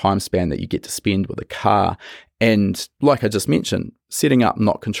limited time span that you get to spend with a car. And like I just mentioned, setting up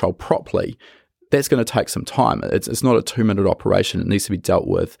knock control properly, that's going to take some time. It's not a 2-minute operation. It needs to be dealt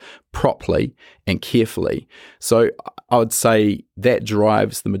with properly and carefully. So I would say that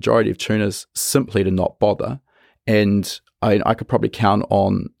drives the majority of tuners simply to not bother. And I could probably count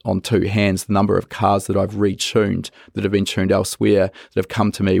on 2 hands the number of cars that I've retuned that have been tuned elsewhere that have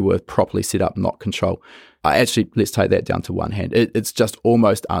come to me with properly set up knock control. Let's take that down to 1 hand. It's just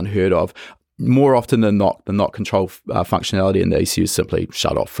almost unheard of. More often than not, the knock control functionality in the ECU is simply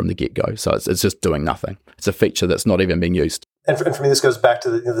shut off from the get-go. So it's just doing nothing. It's a feature that's not even being used. And for me, this goes back to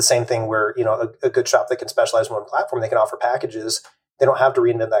the same thing where, a good shop that can specialize in one platform, they can offer packages. They don't have to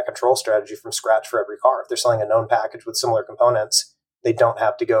reinvent that control strategy from scratch for every car. If they're selling a known package with similar components, they don't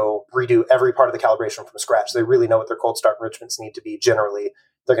have to go redo every part of the calibration from scratch. They really know what their cold start enrichments need to be generally.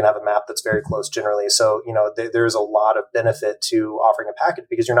 They're going to have a map that's very close generally. So, there's a lot of benefit to offering a package,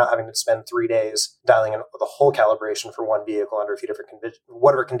 because you're not having to spend 3 days dialing in the whole calibration for one vehicle under a few different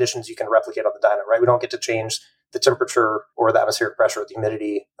whatever conditions you can replicate on the dyno, right? We don't get to change the temperature or the atmospheric pressure or the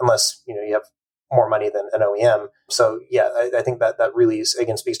humidity unless, you have more money than an OEM. So yeah, I think that really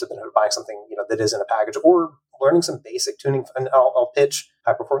again speaks to the benefit of buying something, that is in a package, or learning some basic tuning. And I'll pitch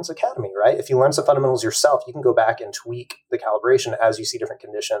High Performance Academy, right? If you learn some fundamentals yourself, you can go back and tweak the calibration as you see different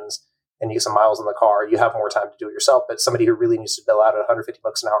conditions and you get some miles in the car. You have more time to do it yourself. But somebody who really needs to bill out at $150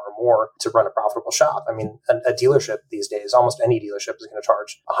 an hour or more to run a profitable shop. I mean, a dealership these days, almost any dealership is going to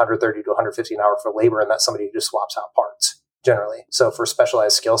charge $130 to $150 an hour for labor, and that's somebody who just swaps out parts generally. So for a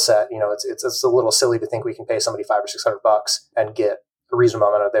specialized skill set, it's a little silly to think we can pay somebody $500 or $600 and get a reasonable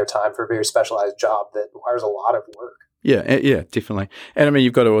amount of their time for a very specialized job that requires a lot of work. Yeah, definitely. And I mean,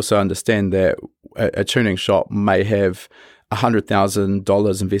 you've got to also understand that a tuning shop may have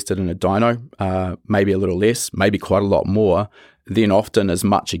 $100,000 invested in a dyno, maybe a little less, maybe quite a lot more, then often as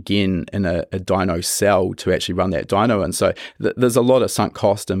much again in a dyno cell to actually run that dyno. And so there's a lot of sunk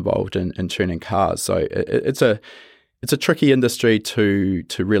cost involved in tuning cars. So it's a tricky industry to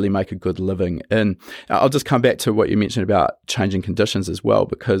really make a good living in. I'll just come back to what you mentioned about changing conditions as well,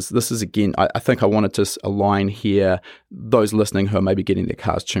 because this is, again, I think I wanted to align here those listening who are maybe getting their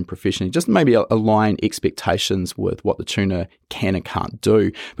cars tuned professionally, just maybe align expectations with what the tuner can and can't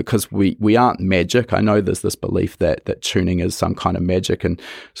do, because we aren't magic. I know there's this belief that tuning is some kind of magic, and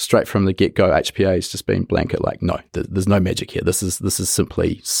straight from the get-go, HPA has just been blanket like, no, there's no magic here. This is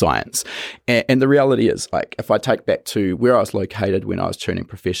simply science. And the reality is, like, if I take back to where I was located when I was tuning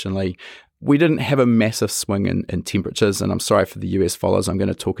professionally, we didn't have a massive swing in temperatures, and I'm sorry for the US followers, I'm going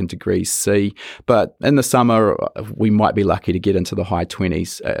to talk in degrees C, but in the summer, we might be lucky to get into the high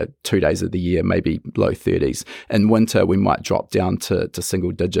 20s 2 days of the year, maybe low 30s. In winter, we might drop down to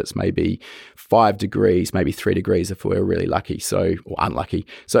single digits, maybe 5 degrees, maybe 3 degrees if we're really lucky, or unlucky.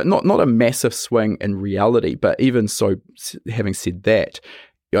 So not a massive swing in reality, but even so, having said that,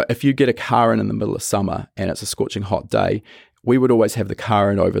 if you get a car in the middle of summer and it's a scorching hot day, we would always have the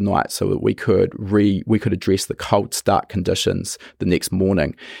car in overnight so that we could address the cold start conditions the next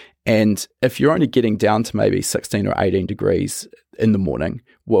morning. And if you're only getting down to maybe 16 or 18 degrees in the morning,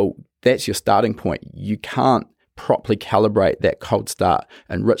 well, that's your starting point. You can't properly calibrate that cold start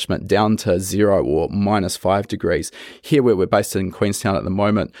enrichment down to 0 or -5 degrees. Here, where we're based in Queenstown at the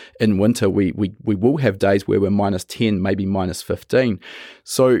moment, in winter, we will have days where we're -10, maybe -15.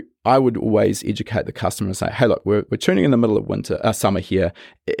 So I would always educate the customer and say, hey, look, we're tuning in the middle of summer here.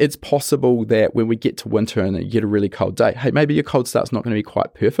 It's possible that when we get to winter and you get a really cold day, hey, maybe your cold start's not going to be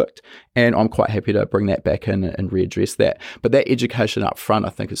quite perfect. And I'm quite happy to bring that back in and readdress that. But that education up front, I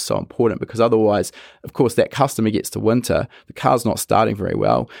think, is so important, because otherwise, of course, that customer gets to winter, the car's not starting very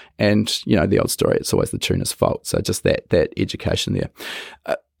well. And, the old story, it's always the tuner's fault. So just that education there.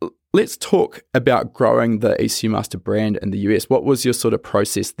 Let's talk about growing the ECU Master brand in the US. What was your sort of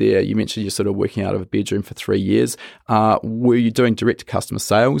process there? You mentioned you're sort of working out of a bedroom for 3 years. Were you doing direct-to-customer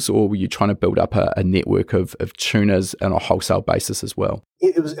sales, or were you trying to build up a network of tuners on a wholesale basis as well?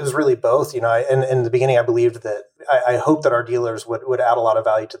 It was really both. And in the beginning, I believed that I hoped that our dealers would add a lot of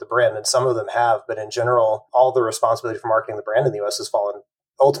value to the brand, and some of them have. But in general, all the responsibility for marketing the brand in the US has fallen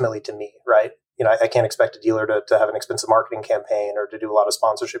ultimately to me, right? I can't expect a dealer to have an expensive marketing campaign or to do a lot of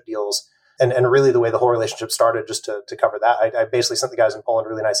sponsorship deals. And really the way the whole relationship started, just to cover that, I basically sent the guys in Poland a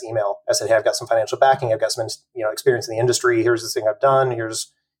really nice email. I said, hey, I've got some financial backing. I've got some experience in the industry. Here's this thing I've done.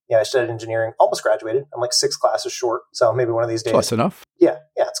 I studied engineering, almost graduated. I'm like 6 classes short. So maybe one of these days. Close enough. Yeah,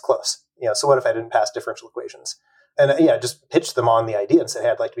 it's close. So what if I didn't pass differential equations? And just pitched them on the idea and said, hey,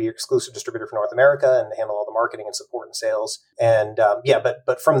 I'd like to be your exclusive distributor for North America and handle all the marketing and support and sales. And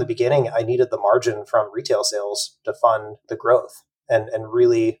but from the beginning, I needed the margin from retail sales to fund the growth. And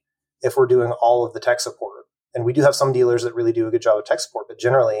really, if we're doing all of the tech support, and we do have some dealers that really do a good job of tech support, but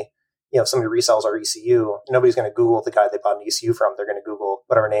generally, if somebody resells our ECU, nobody's going to Google the guy they bought an ECU from. They're going to Google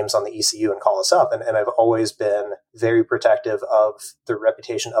whatever name's on the ECU and call us up. And I've always been very protective of the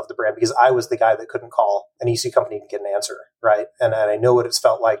reputation of the brand, because I was the guy that couldn't call an ECU company to get an answer, right? And I know what it's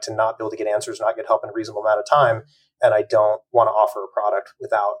felt like to not be able to get answers, not get help in a reasonable amount of time. And I don't want to offer a product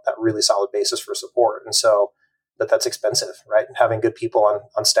without that really solid basis for support. And so, but that's expensive, right? And having good people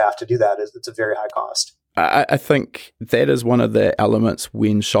on staff to do that it's a very high cost. I think that is one of the elements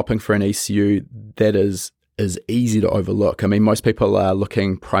when shopping for an ECU that is easy to overlook. I mean, most people are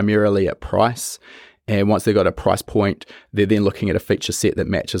looking primarily at price, and once they've got a price point, they're then looking at a feature set that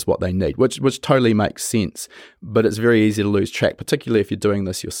matches what they need, which totally makes sense. But it's very easy to lose track, particularly if you're doing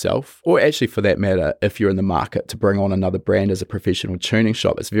this yourself, or actually for that matter, if you're in the market to bring on another brand as a professional tuning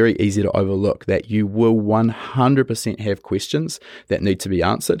shop. It's very easy to overlook that you will 100% have questions that need to be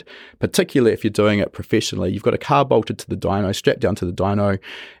answered, particularly if you're doing it professionally. You've got a car bolted to the dyno, strapped down to the dyno.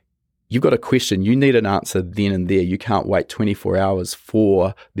 You've got a question, you need an answer then and there. You can't wait 24 hours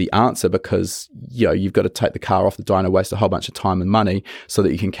for the answer, because you've got to take the car off the dyno, waste a whole bunch of time and money so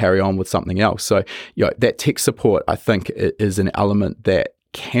that you can carry on with something else. So that tech support, I think, is an element that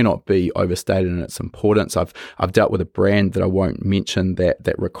cannot be overstated in its importance. I've dealt with a brand that I won't mention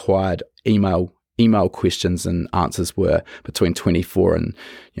that required email questions, and answers were between 24 and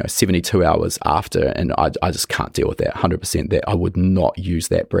 72 hours after, and I just can't deal with that 100%. That I would not use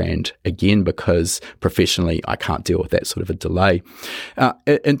that brand again, because professionally I can't deal with that sort of a delay.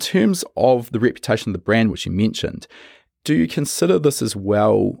 In terms of the reputation of the brand, which you mentioned, do you consider this as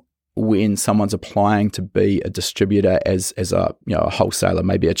well when someone's applying to be a distributor as a wholesaler,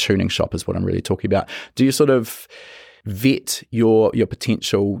 maybe a tuning shop is what I'm really talking about? Do you sort of vet your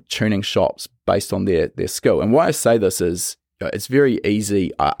potential tuning shops based on their skill? And why I say this is it's very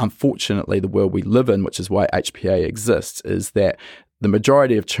easy. Unfortunately, the world we live in, which is why HPA exists, is that the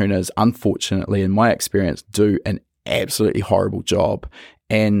majority of tuners, unfortunately, in my experience, do an absolutely horrible job,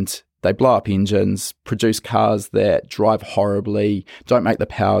 and they blow up engines, produce cars that drive horribly, don't make the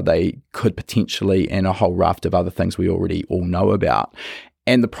power they could potentially, and a whole raft of other things we already all know about.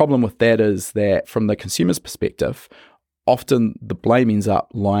 And the problem with that is that from the consumer's perspective, often the blame ends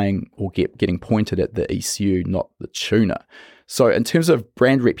up lying or getting pointed at the ECU, not the tuner. So in terms of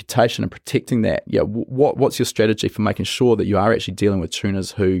brand reputation and protecting that, what's your strategy for making sure that you are actually dealing with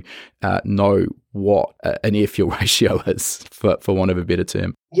tuners who know what an air fuel ratio is, for want of a better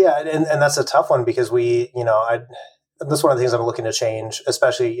term? Yeah, and that's a tough one, because that's one of the things I'm looking to change,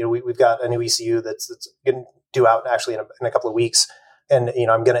 especially, we've got a new ECU that's going to due out actually in a couple of weeks. And,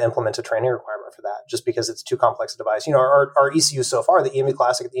 I'm going to implement a training requirement for that, just because it's too complex a device. Our ECUs so far, the EMU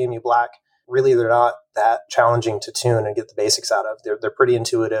Classic and the EMU Black, really, they're not that challenging to tune and get the basics out of. They're pretty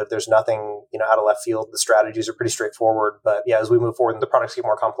intuitive. There's nothing, out of left field. The strategies are pretty straightforward. But as we move forward and the products get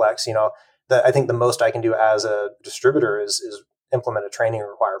more complex, I think the most I can do as a distributor is implement a training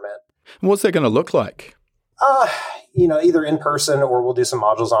requirement. And what's that going to look like? Either in person, or we'll do some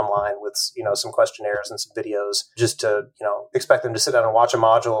modules online with, some questionnaires and some videos, just to, expect them to sit down and watch a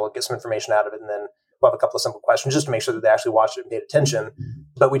module, get some information out of it, and then we'll have a couple of simple questions just to make sure that they actually watched it and paid attention.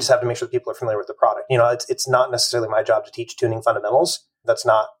 But we just have to make sure that people are familiar with the product. It's not necessarily my job to teach tuning fundamentals. That's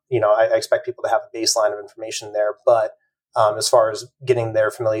not, I expect people to have a baseline of information there, but as far as getting their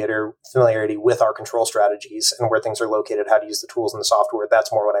familiarity with our control strategies and where things are located, how to use the tools and the software,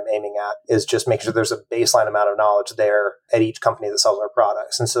 that's more what I'm aiming at, is just making sure there's a baseline amount of knowledge there at each company that sells our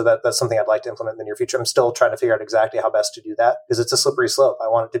products. And so that's something I'd like to implement in the near future. I'm still trying to figure out exactly how best to do that, because it's a slippery slope. I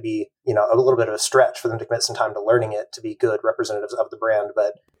want it to be, a little bit of a stretch for them to commit some time to learning it, to be good representatives of the brand.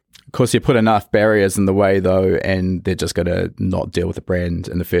 But Of course, you put enough barriers in the way, though, and they're just going to not deal with the brand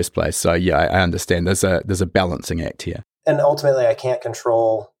in the first place. So, yeah, I understand. There's a balancing act here. And ultimately, I can't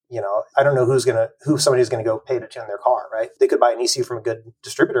control, I don't know who somebody's going to go pay to tune their car, right? They could buy an ECU from a good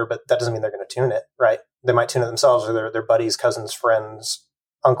distributor, but that doesn't mean they're going to tune it, right? They might tune it themselves or their buddy's cousin's friend's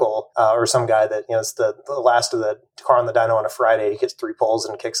uncle or some guy that, it's the last of the car on the dyno on a Friday. He gets 3 pulls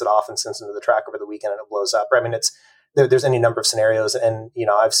and kicks it off and sends it into the track over the weekend and it blows up. I mean, there's any number of scenarios. And,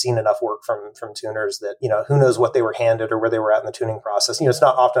 I've seen enough work from tuners that, who knows what they were handed or where they were at in the tuning process. It's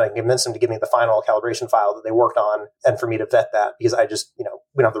not often I can convince them to give me the final calibration file that they worked on and for me to vet that because I just,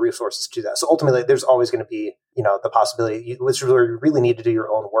 we don't have the resources to do that. So ultimately, there's always going to be, the possibility, which you really need to do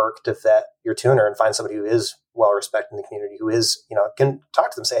your own work to vet your tuner and find somebody who is well respected in the community, who is, can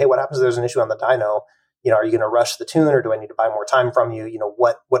talk to them, say, hey, what happens if there's an issue on the dyno? Are you going to rush the tune or do I need to buy more time from you?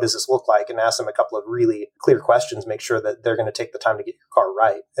 What does this look like? And ask them a couple of really clear questions, make sure that they're going to take the time to get your car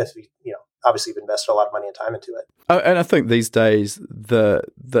right. If obviously you've invested a lot of money and time into it. And I think these days, the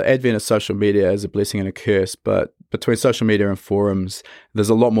advent of social media is a blessing and a curse, but between social media and forums, there's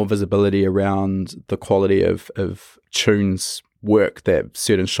a lot more visibility around the quality of tunes work that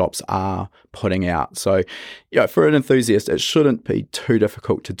certain shops are putting out. So, for an enthusiast, it shouldn't be too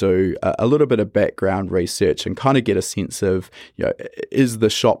difficult to do a little bit of background research and kind of get a sense of, is the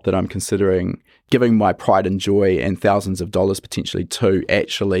shop that I'm considering giving my pride and joy and thousands of dollars potentially to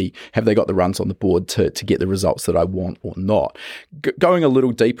actually, have they got the runs on the board to get the results that I want or not? Going a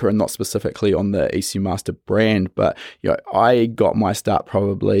little deeper and not specifically on the ECU Master brand, but, I got my start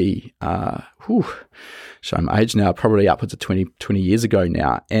probably, show my age now, probably upwards of 20 years ago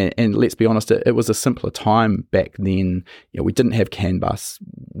now. And let's be honest, it was a simpler time back then. We didn't have CAN bus.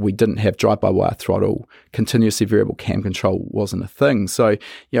 We didn't have drive-by-wire throttle. Continuously variable cam control wasn't a thing. So,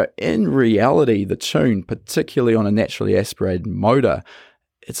 in reality, the tune, particularly on a naturally aspirated motor,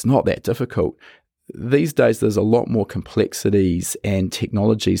 it's not that difficult. These days, there's a lot more complexities and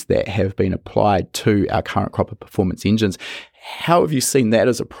technologies that have been applied to our current crop of performance engines. How have you seen that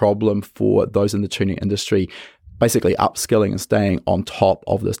as a problem for those in the tuning industry, basically upskilling and staying on top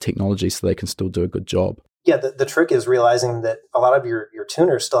of this technology so they can still do a good job? Yeah, the trick is realizing that a lot of your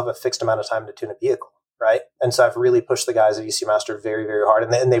tuners still have a fixed amount of time to tune a vehicle, right? And so I've really pushed the guys at ECU Master very, very hard,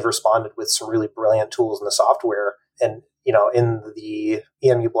 and they've responded with some really brilliant tools in the software. And in the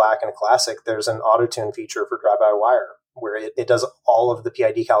EMU Black and Classic, there's an auto-tune feature for drive-by-wire where it does all of the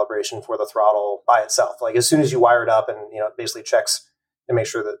PID calibration for the throttle by itself. Like as soon as you wire it up and, it basically checks and makes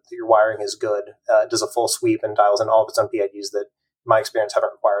sure that your wiring is good, it does a full sweep and dials in all of its own PIDs that, in my experience,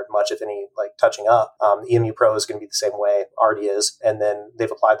 haven't required much, if any, like touching up. The EMU Pro is going to be the same way, already is. And then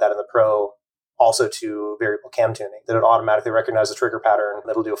they've applied that in the Pro also to variable cam tuning, that it automatically recognizes the trigger pattern.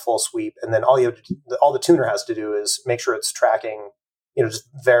 It'll do a full sweep. And then all the tuner has to do is make sure it's tracking, just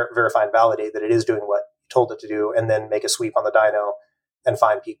verify and validate that it is doing what you told it to do, and then make a sweep on the dyno and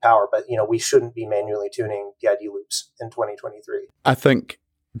find peak power. But, we shouldn't be manually tuning PID loops in 2023. I think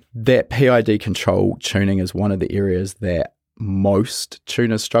that PID control tuning is one of the areas that most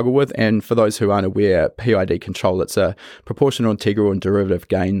tuners struggle with. And for those who aren't aware, PID control, it's a proportional, integral, and derivative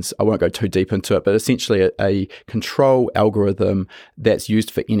gains. I won't go too deep into it, but essentially a control algorithm that's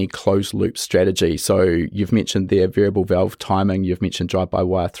used for any closed loop strategy. So you've mentioned there variable valve timing, you've mentioned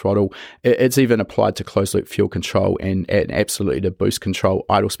drive-by-wire throttle. It's even applied to closed loop fuel control and absolutely to boost control,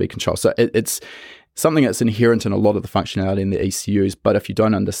 idle speed control. So it's something that's inherent in a lot of the functionality in the ECUs, but if you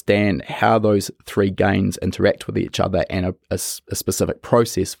don't understand how those three gains interact with each other and a specific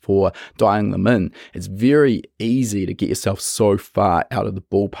process for dialing them in, it's very easy to get yourself so far out of the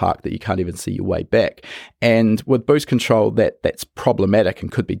ballpark that you can't even see your way back. And with boost control, that's problematic and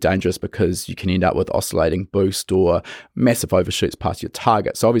could be dangerous because you can end up with oscillating boost or massive overshoots past your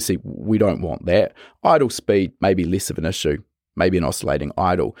target. So obviously we don't want that. Idle speed may be less of an issue, maybe an oscillating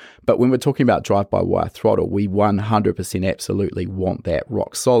idle. But when we're talking about drive-by-wire throttle, we 100% absolutely want that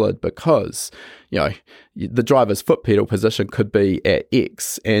rock solid because, the driver's foot pedal position could be at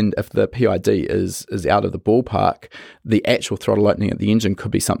X, and if the PID is out of the ballpark, the actual throttle opening at the engine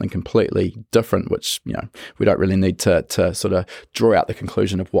could be something completely different, which, we don't really need to sort of draw out the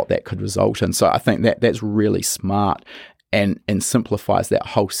conclusion of what that could result in. So I think that's really smart and simplifies that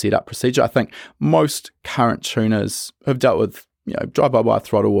whole setup procedure. I think most current tuners have dealt with, drive-by-wire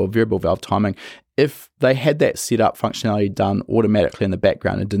throttle or variable valve timing. If they had that setup functionality done automatically in the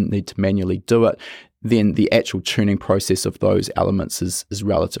background and didn't need to manually do it, then the actual tuning process of those elements is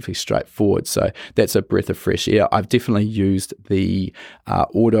relatively straightforward. So that's a breath of fresh air. I've definitely used the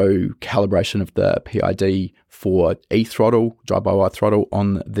auto calibration of the PID for e-throttle, drive-by-wire throttle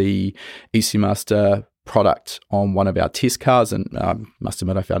on the ECU Master product on one of our test cars, and I must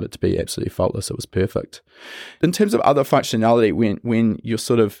admit I found it to be absolutely faultless. It was perfect. In terms of other functionality, when you're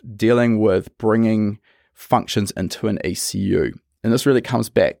sort of dealing with bringing functions into an ECU, and this really comes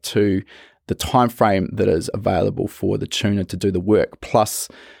back to the time frame that is available for the tuner to do the work, plus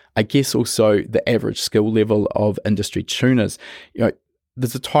I guess also the average skill level of industry tuners.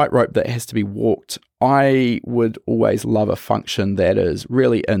 There's a tightrope that has to be walked. I would always love a function that is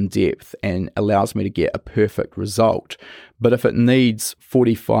really in-depth and allows me to get a perfect result. But if it needs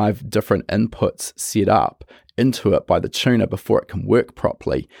 45 different inputs set up into it by the tuner before it can work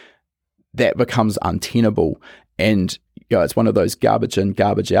properly, that becomes untenable. And it's one of those garbage in,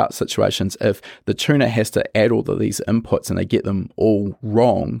 garbage out situations. If the tuner has to add all of these inputs and they get them all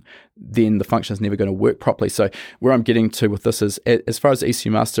wrong, then the function is never going to work properly. So where I'm getting to with this is, as far as ECU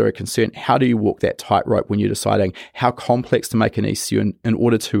Master are concerned, how do you walk that tightrope when you're deciding how complex to make an ECU in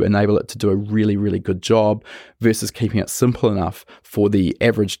order to enable it to do a really, really good job versus keeping it simple enough for the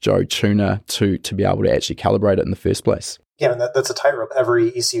average Joe tuner to be able to actually calibrate it in the first place? Yeah, and that's a tightrope every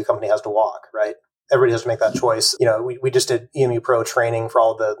ECU company has to walk, right? Everybody has to make that choice. We just did EMU Pro training for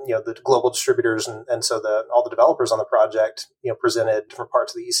all the, the global distributors. And so all the developers on the project, presented different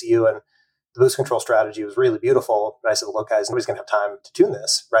parts of the ECU, and the boost control strategy was really beautiful. But I said, look, guys, nobody's going to have time to tune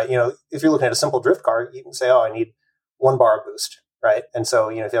this, right? If you're looking at a simple drift car, you can say, oh, I need 1 bar of boost, right? And so,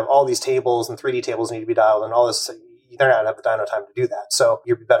 if you have all these tables and 3D tables need to be dialed and all this, they're not going to have the dyno time to do that. So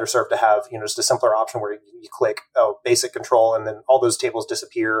you'd be better served to have, just a simpler option where you click, basic control, and then all those tables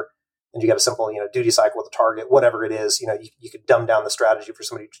disappear. And you got a simple, duty cycle with a target, whatever it is, you could dumb down the strategy for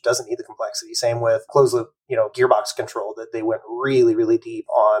somebody who doesn't need the complexity. Same with closed loop, gearbox control, that they went really, really deep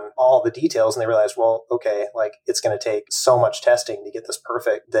on all the details, and they realized, well, okay, like it's going to take so much testing to get this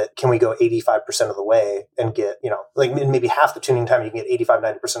perfect that can we go 85% of the way and get, maybe half the tuning time, you can get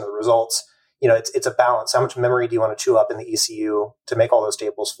 85-90% of the results. It's a balance. How much memory do you want to chew up in the ECU to make all those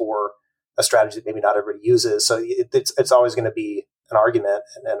tables for a strategy that maybe not everybody uses? So it's always going to be an argument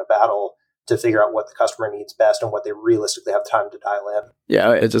and a battle to figure out what the customer needs best and what they realistically have time to dial in.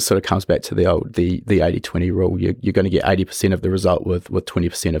 Yeah, it just sort of comes back to the 80-20 rule. You're going to get 80% of the result with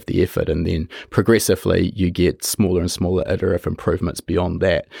 20% of the effort, and then progressively you get smaller and smaller iterative improvements beyond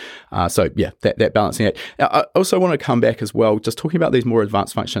that. That balancing it. I also want to come back as well, just talking about these more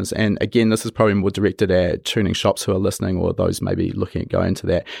advanced functions. And again, this is probably more directed at tuning shops who are listening, or those maybe looking at going into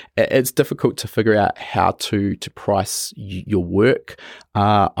that. It's difficult to figure out how to price your work.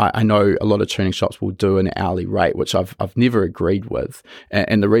 I know a lot of tuning shops will do an hourly rate, which I've never agreed with.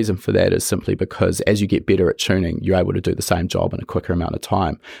 And the reason for that is simply because as you get better at tuning, you're able to do the same job in a quicker amount of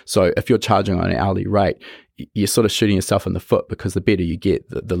time. So if you're charging on an hourly rate, you're sort of shooting yourself in the foot, because the better you get,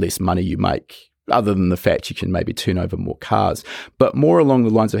 the less money you make, other than the fact you can maybe turn over more cars. But more along the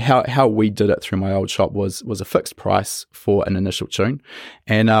lines of how we did it through my old shop was a fixed price for an initial tune.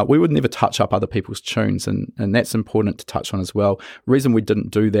 And we would never touch up other people's tunes. And that's important to touch on as well. Reason we didn't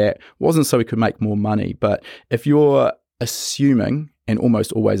do that wasn't so we could make more money. But if you're assuming, and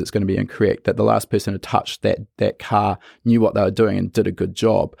almost always it's going to be incorrect, that the last person who touched that car knew what they were doing and did a good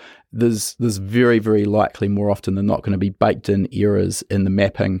job, there's very, very likely, more often than not, going to be baked in errors in the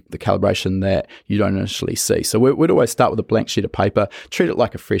mapping, the calibration that you don't initially see. So we'd always start with a blank sheet of paper, treat it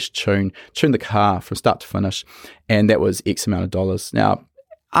like a fresh tune the car from start to finish, and that was X amount of dollars. Now,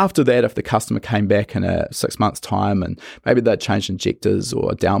 after that, if the customer came back in 6 months' time and maybe they'd changed injectors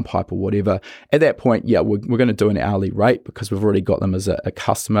or a downpipe or whatever, at that point, we're going to do an hourly rate because we've already got them as a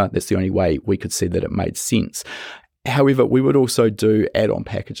customer. That's the only way we could see that it made sense. However, we would also do add-on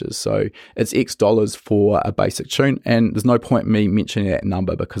packages. So it's X dollars for a basic tune, and there's no point in me mentioning that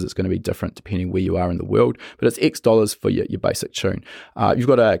number because it's going to be different depending where you are in the world, but it's X dollars for your basic tune. You've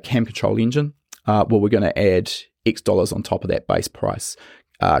got a cam control engine. We're going to add X dollars on top of that base price.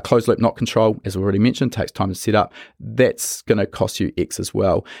 Closed loop knock control, as we already mentioned, takes time to set up. That's going to cost you X as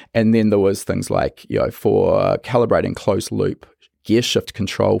well. And then there was things like, for calibrating closed loop gear shift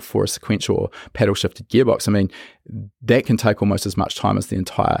control for a sequential or paddle shifted gearbox. I mean, that can take almost as much time as the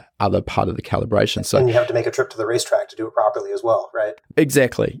entire other part of the calibration. So, and you have to make a trip to the racetrack to do it properly as well, right?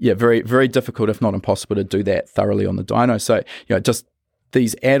 Exactly. Yeah, very, very difficult, if not impossible, to do that thoroughly on the dyno. So, just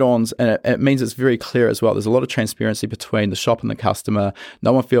these add-ons, and it means it's very clear as well. There's a lot of transparency between the shop and the customer.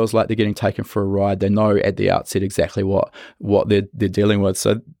 No one feels like they're getting taken for a ride. They know at the outset exactly what they're dealing with.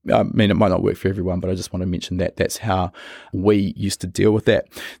 So, I mean, it might not work for everyone, but I just want to mention that that's how we used to deal with that.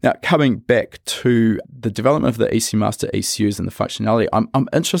 Now, coming back to the development of the ECU Master ECUs and the functionality, I'm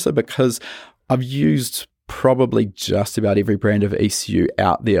interested because I've used probably just about every brand of ECU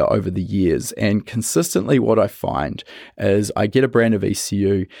out there over the years. And consistently what I find is I get a brand of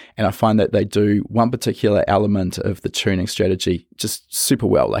ECU and I find that they do one particular element of the tuning strategy just super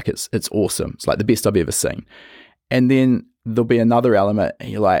well. Like it's awesome. It's like the best I've ever seen. And then there'll be another element and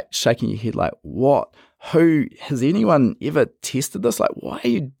you're like shaking your head like, what? Who has anyone ever tested this? Like, why are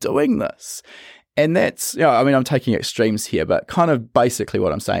you doing this? And that's, I'm taking extremes here, but kind of basically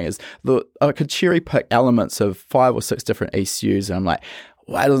what I'm saying is, look, I could cherry pick elements of 5 or 6 different ECUs, and I'm like,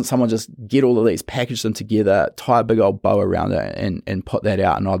 why doesn't someone just get all of these, package them together, tie a big old bow around it, and put that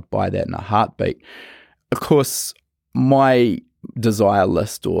out, and I'd buy that in a heartbeat. Of course, my desire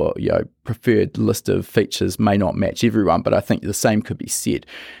list or preferred list of features may not match everyone, but I think the same could be said.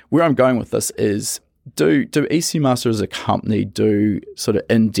 Where I'm going with this is, do ECU Master as a company do sort of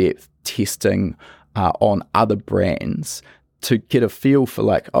in-depth testing on other brands to get a feel for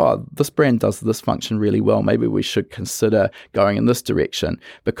like, oh, this brand does this function really well, maybe we should consider going in this direction?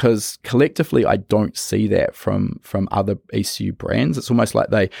 Because collectively I don't see that from other ECU brands. It's almost like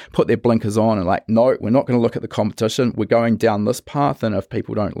they put their blinkers on and like, no, we're not going to look at the competition, we're going down this path, and if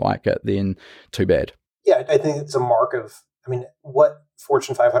people don't like it, then too bad. Yeah, I think it's a mark of, what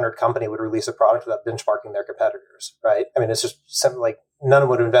Fortune 500 company would release a product without benchmarking their competitors, right? It's just something like none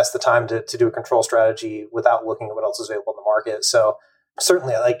would invest the time to do a control strategy without looking at what else is available in the market. So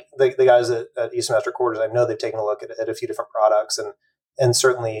certainly, like the guys at ECU Master Quarters, I know they've taken a look at a few different products, and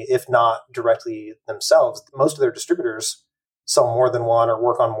certainly, if not directly themselves, most of their distributors sell more than one or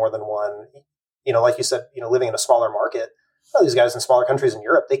work on more than one. Like you said, living in a smaller market, these guys in smaller countries in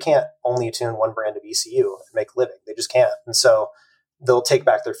Europe, they can't only tune one brand of ECU and make a living. They just can't. And so they'll take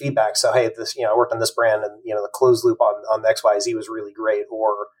back their feedback. So, hey, this, I worked on this brand, and, the closed loop on the XYZ was really great,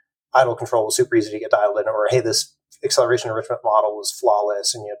 or idle control was super easy to get dialed in, or, hey, this acceleration enrichment model was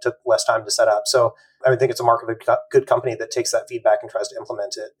flawless and, took less time to set up. So I think it's a mark of a good company that takes that feedback and tries to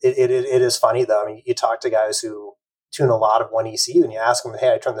implement it. It is funny though. You talk to guys who tune a lot of one ECU and you ask them,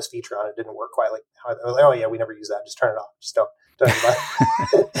 hey, I turned this feature on, it didn't work quite like how. They're like, oh yeah, we never use that. Just turn it off. Just don't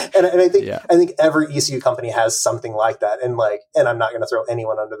and I think every ECU company has something like that. And I'm not going to throw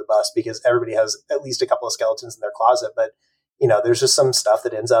anyone under the bus because everybody has at least a couple of skeletons in their closet. But, there's just some stuff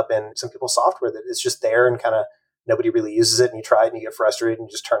that ends up in some people's software that is just there and kind of nobody really uses it, and you try it and you get frustrated and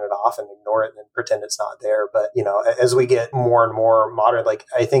you just turn it off and ignore it and pretend it's not there. But, as we get more and more modern,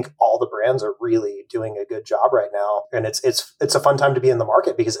 I think all the brands are really doing a good job right now. And it's a fun time to be in the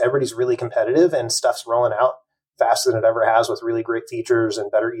market because everybody's really competitive and stuff's rolling out faster than it ever has with really great features and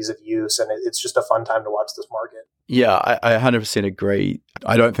better ease of use. And it's just a fun time to watch this market. Yeah, I 100% agree.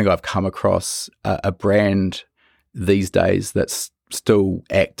 I don't think I've come across a brand these days that's still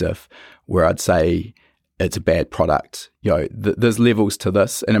active where I'd say it's a bad product. There's levels to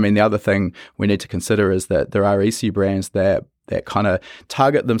this. And the other thing we need to consider is that there are ECU brands that kind of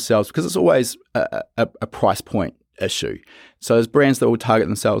target themselves, because it's always a price point issue. So there's brands that will target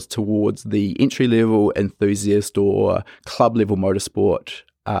themselves towards the entry-level enthusiast or club-level motorsport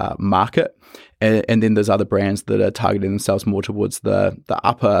market. And then there's other brands that are targeting themselves more towards the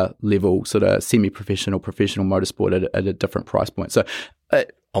upper level, sort of semi-professional, professional motorsport at a different price point. So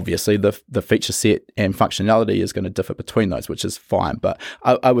obviously the feature set and functionality is going to differ between those, which is fine. But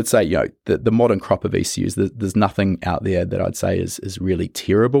I would say, the modern crop of ECUs, there's nothing out there that I'd say is really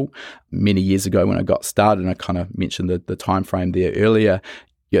terrible. Many years ago when I got started, and I kind of mentioned the time frame there earlier,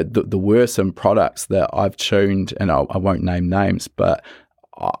 there were some products that I've tuned, and I won't name names, but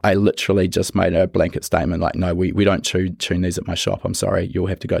I literally just made a blanket statement like, no, we don't tune these at my shop. I'm sorry, you'll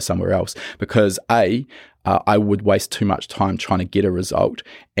have to go somewhere else. Because A, I would waste too much time trying to get a result,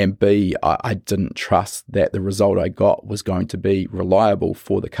 and B, I didn't trust that the result I got was going to be reliable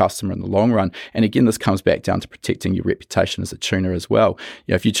for the customer in the long run. And again, this comes back down to protecting your reputation as a tuner as well.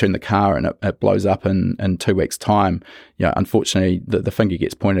 If you tune the car and it blows up in 2 weeks' time, unfortunately, the finger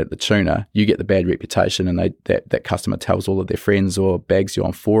gets pointed at the tuner. You get the bad reputation, and that customer tells all of their friends or bags you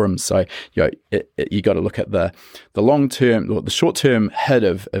on forums. So you got to look at the long term or the short term hit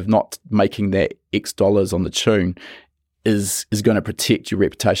of not making that X dollars on the tune is going to protect your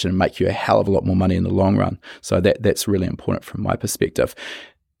reputation and make you a hell of a lot more money in the long run. So that's really important from my perspective.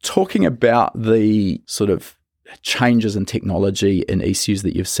 Talking about the sort of changes in technology in ECUs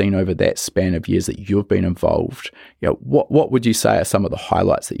that you've seen over that span of years that you've been involved, what would you say are some of the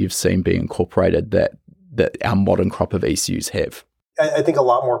highlights that you've seen being incorporated that our modern crop of ECUs have? I think a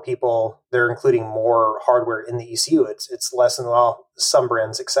lot more people, they're including more hardware in the ECU. It's less than, well, some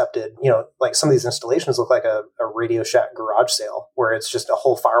brands accepted, like some of these installations look like a Radio Shack garage sale where it's just a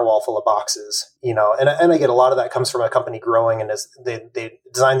whole firewall full of boxes, and I get a lot of that comes from a company growing, and as they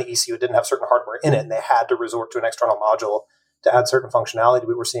designed the ECU, it didn't have certain hardware in it, and they had to resort to an external module to add certain functionality.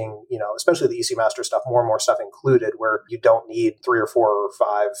 But we're seeing, especially the ECU Master stuff, more and more stuff included where you don't need 3 or 4 or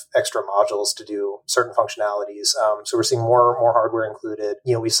 5 extra modules to do certain functionalities. So we're seeing more hardware included.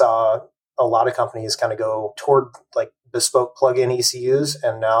 We saw a lot of companies kind of go toward like bespoke plug-in ECUs,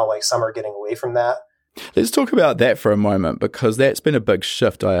 and now like some are getting away from that. Let's talk about that for a moment, because that's been a big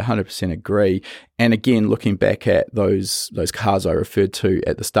shift. I 100% agree. And again, looking back at those cars I referred to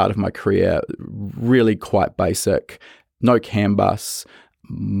at the start of my career, really quite basic, no CAN bus,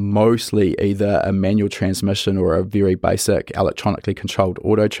 mostly either a manual transmission or a very basic electronically controlled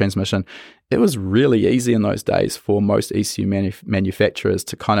auto transmission. It was really easy in those days for most ECU manufacturers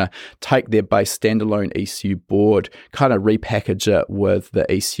to kind of take their base standalone ECU board, kind of repackage it with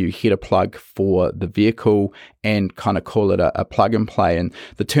the ECU header plug for the vehicle, and kind of call it a plug and play. And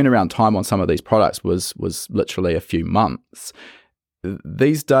the turnaround time on some of these products was literally a few months.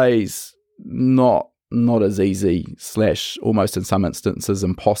 These days, not as easy / almost in some instances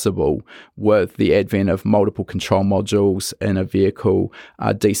impossible with the advent of multiple control modules in a vehicle,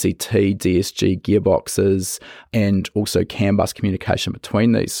 DCT, DSG gearboxes, and also CAN bus communication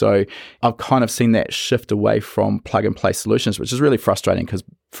between these. So I've kind of seen that shift away from plug and play solutions, which is really frustrating because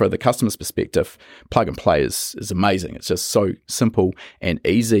for the customer's perspective, plug and play is amazing. It's just so simple and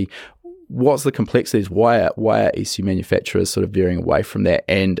easy. What's the complexities? Why are ECU manufacturers sort of veering away from that?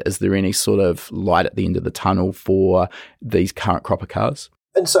 And is there any sort of light at the end of the tunnel for these current crop of cars?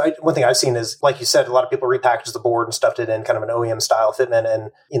 And so one thing I've seen is, like you said, a lot of people repackaged the board and stuffed it in kind of an OEM style fitment.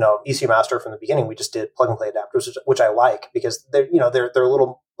 And, ECU Master from the beginning, we just did plug and play adapters, which I like because they're a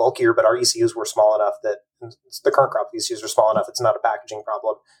little bulkier, but our ECUs were small enough that the current crop of ECUs are small enough. It's not a packaging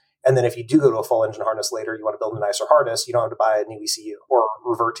problem. And then if you do go to a full engine harness later, you want to build a nicer harness, you don't have to buy a new ECU or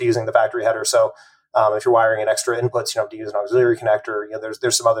revert to using the factory header. So if you're wiring in extra inputs, you don't have to use an auxiliary connector.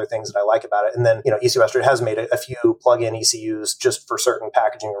 There's some other things that I like about it. And then, ECU Master has made a few plug-in ECUs just for certain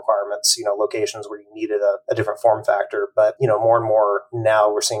packaging requirements, locations where you needed a different form factor. But, more and more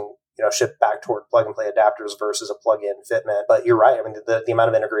now we're seeing, shift back toward plug and play adapters versus a plug-in fitment. But you're right. I mean, the amount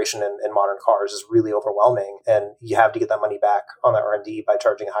of integration in modern cars is really overwhelming, and you have to get that money back on that R&D by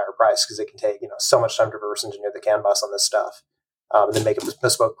charging a higher price because it can take, so much time to reverse engineer the CAN bus on this stuff. And then make a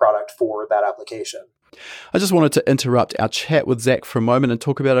bespoke product for that application. I just wanted to interrupt our chat with Zach for a moment and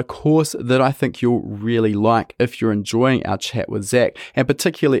talk about a course that I think you'll really like if you're enjoying our chat with Zach, and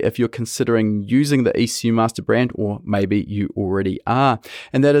particularly if you're considering using the ECU Master brand, or maybe you already are,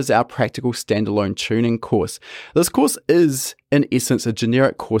 and that is our Practical Standalone Tuning course. This course is, in essence, a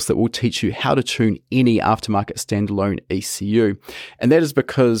generic course that will teach you how to tune any aftermarket standalone ECU. And that is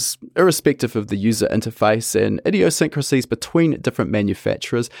because, irrespective of the user interface and idiosyncrasies between different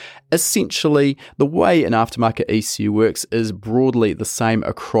manufacturers, essentially the way an aftermarket ECU works is broadly the same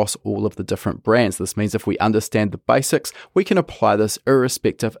across all of the different brands. This means if we understand the basics, we can apply this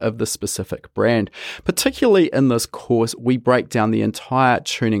irrespective of the specific brand. Particularly in this course, we break down the entire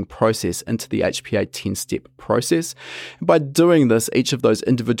tuning process into the HPA 10-step process. By doing this, each of those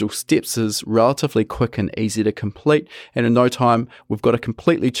individual steps is relatively quick and easy to complete, and in no time, we've got a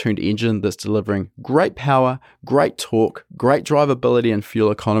completely tuned engine that's delivering great power, great torque, great drivability and fuel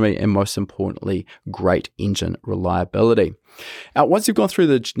economy, and most importantly, great engine reliability. Now, once you've gone through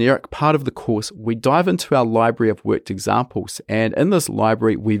the generic part of the course, we dive into our library of worked examples, and in this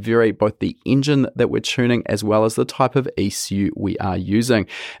library, we vary both the engine that we're tuning as well as the type of ECU we are using.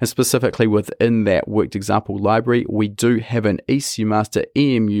 And specifically within that worked example library, we do have an ECU Master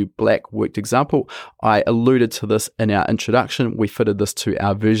EMU Black worked example. I alluded to this in our introduction. We fitted this to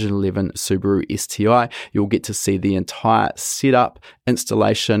our version 11 Subaru STI. You'll get to see the entire setup,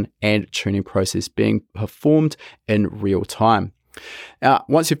 installation, and tuning process being performed in real time.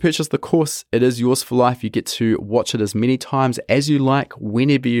 Once you've purchased the course, it is yours for life. You get to watch it as many times as you like,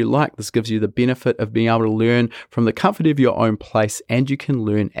 whenever you like. This gives you the benefit of being able to learn from the comfort of your own place, and you can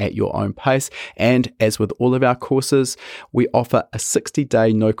learn at your own pace. And as with all of our courses, we offer a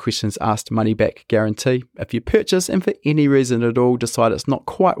 60-day no questions asked money back guarantee. If you purchase and for any reason at all decide it's not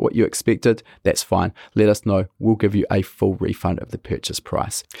quite what you expected, that's fine. Let us know. We'll give you a full refund of the purchase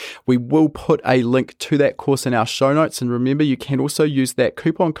price. We will put a link to that course in our show notes, and remember, you can also also use that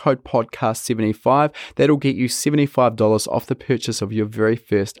coupon code podcast75. That'll get you $75 off the purchase of your very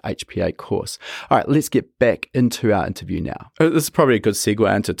first HPA course. All right, let's get back into our interview now. This is probably a good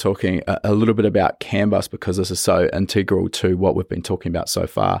segue into talking a little bit about CAN bus, because this is so integral to what we've been talking about so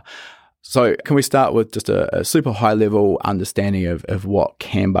far. So can we start with just a super high level understanding of what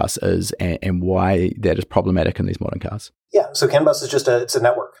CAN bus is and why that is problematic in these modern cars? Yeah, so CAN bus is it's a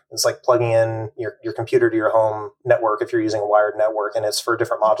network. It's like plugging in your computer to your home network if you're using a wired network, and it's for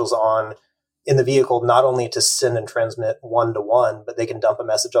different modules in the vehicle, not only to send and transmit one-to-one, but they can dump a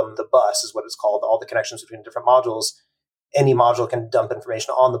message on the bus, is what it's called, all the connections between different modules. Any module can dump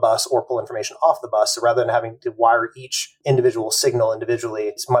information on the bus or pull information off the bus. So rather than having to wire each individual signal individually,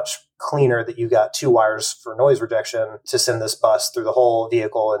 it's much cleaner that you've got two wires for noise rejection to send this bus through the whole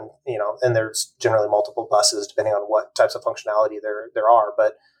vehicle. And there's generally multiple buses depending on what types of functionality there are.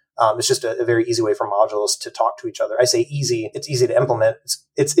 But it's just a very easy way for modules to talk to each other. I say easy; it's easy to implement.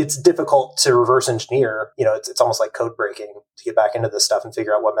 It's difficult to reverse engineer. It's almost like code breaking to get back into this stuff and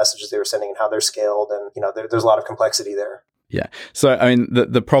figure out what messages they were sending and how they're scaled. And there's a lot of complexity there. Yeah. So, I mean,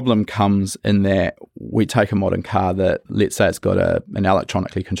 the problem comes in that we take a modern car that, let's say it's got an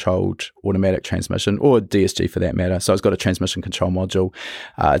electronically controlled automatic transmission, or DSG for that matter. So it's got a transmission control module.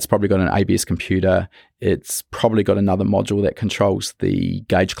 It's probably got an ABS computer. It's probably got another module that controls the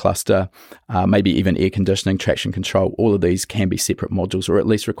gauge cluster, maybe even air conditioning, traction control. All of these can be separate modules, or at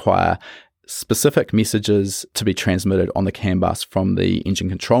least require specific messages to be transmitted on the CAN bus from the engine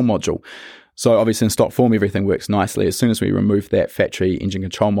control module. So obviously in stock form, everything works nicely. As soon as we remove that factory engine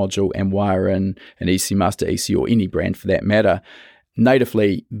control module and wire in an ECU Master ECU, or any brand for that matter,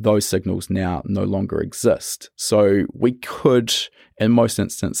 natively, those signals now no longer exist. So we could, in most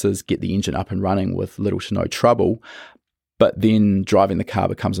instances, get the engine up and running with little to no trouble, but then driving the car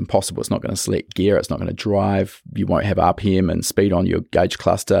becomes impossible. It's not going to select gear. It's not going to drive. You won't have RPM and speed on your gauge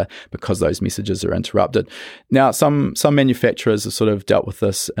cluster because those messages are interrupted. Now, some manufacturers have sort of dealt with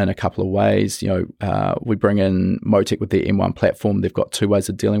this in a couple of ways. We bring in Motec with their M1 platform. They've got two ways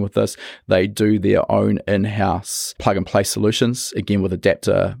of dealing with this. They do their own in-house plug-and-play solutions, again with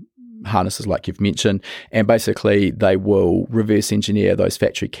adapter harnesses like you've mentioned, and basically they will reverse engineer those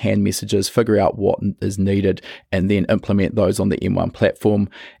factory CAN messages, figure out what is needed, and then implement those on the M1 platform.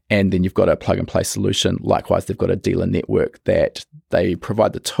 And then you've got a plug and play solution. Likewise, they've got a dealer network that they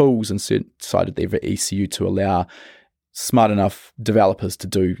provide the tools inside of their ECU to allow smart enough developers to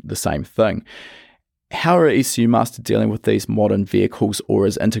do the same thing. How are ECU Master dealing with these modern vehicles, or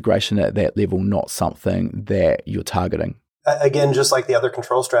is integration at that level not something that you're targeting? Again, just like the other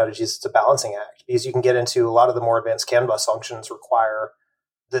control strategies, it's a balancing act, because you can get into a lot of the more advanced CAN bus functions require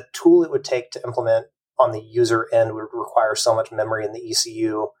the tool it would take to implement on the user end would require so much memory in the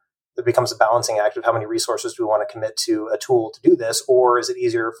ECU. It becomes a balancing act of how many resources do we want to commit to a tool to do this, or is it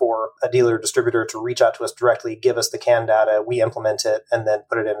easier for a dealer or distributor to reach out to us directly, give us the CAN data, we implement it, and then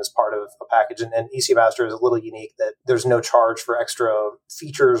put it in as part of a package. And ECU Master is a little unique that there's no charge for extra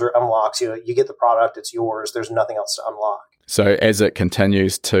features or unlocks. You get the product, it's yours. There's nothing else to unlock. So as it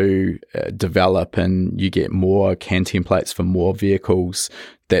continues to develop and you get more CAN templates for more vehicles,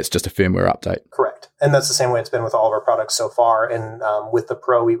 that's just a firmware update. Correct. And that's the same way it's been with all of our products so far. And with the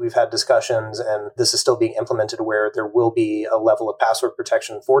Pro, we've had discussions, and this is still being implemented, where there will be a level of password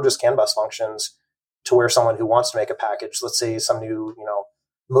protection for just CAN bus functions, to where someone who wants to make a package, let's say some new,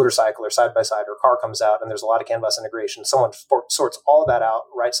 motorcycle or side-by-side or car comes out and there's a lot of CAN bus integration, someone sorts all of that out,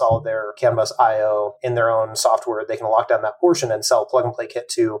 writes all of their CAN bus IO in their own software. They can lock down that portion and sell a plug-and-play kit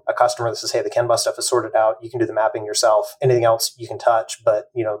to a customer that says, hey, the CAN bus stuff is sorted out. You can do the mapping yourself. Anything else you can touch. But,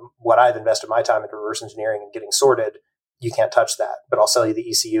 what I've invested my time into reverse engineering and getting sorted, you can't touch that. But I'll sell you the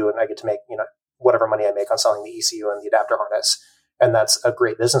ECU and I get to make, whatever money I make on selling the ECU and the adapter harness. And that's a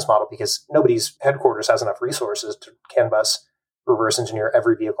great business model, because nobody's headquarters has enough resources to CAN bus reverse engineer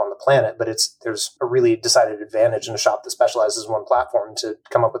every vehicle on the planet, but there's a really decided advantage in a shop that specializes in one platform to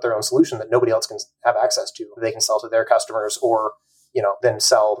come up with their own solution that nobody else can have access to. They can sell to their customers, or then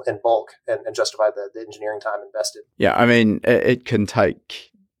sell in bulk and justify the engineering time invested. Yeah, I mean, it can take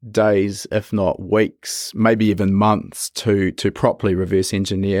days, if not weeks, maybe even months to properly reverse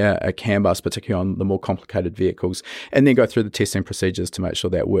engineer a CAN bus, particularly on the more complicated vehicles, and then go through the testing procedures to make sure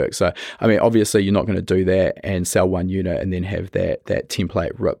that works. So, I mean, obviously you're not going to do that and sell one unit and then have that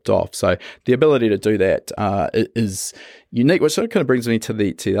template ripped off. So the ability to do that is unique, which sort of kind of brings me to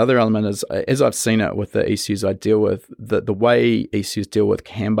the other element is, as I've seen it with the ECUs I deal with, the way ECUs deal with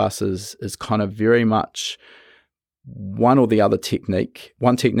CAN buses is kind of very much one or the other technique.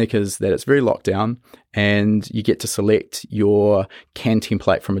 One technique is that it's very locked down and you get to select your CAN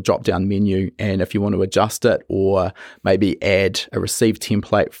template from a drop-down menu. And if you want to adjust it or maybe add a receive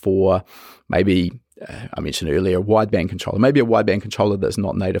template for maybe, I mentioned earlier, a wideband controller, maybe a wideband controller that's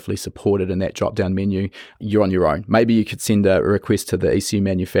not natively supported in that drop-down menu, you're on your own. Maybe you could send a request to the ECU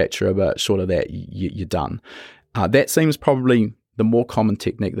manufacturer, but short of that, you're done. That seems probably the more common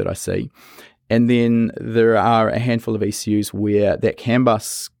technique that I see. And then there are a handful of ECUs where that CAN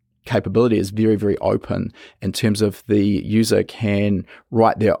bus capability is very, very open in terms of the user can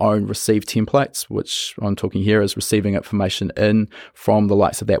write their own receive templates, which I'm talking here is receiving information in from the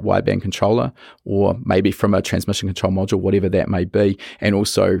likes of that wideband controller or maybe from a transmission control module, whatever that may be, and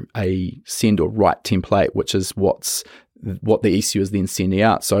also a send or write template, which is what the ECU is then sending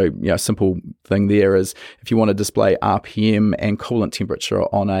out. So, a simple thing there is if you want to display RPM and coolant temperature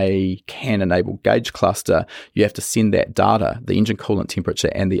on a CAN-enabled gauge cluster, you have to send that data, the engine coolant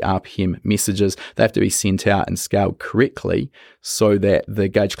temperature and the RPM messages. They have to be sent out and scaled correctly so that the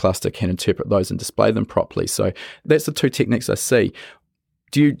gauge cluster can interpret those and display them properly. So that's the two techniques I see.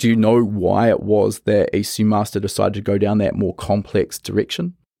 Do you know why it was that ECU Master decided to go down that more complex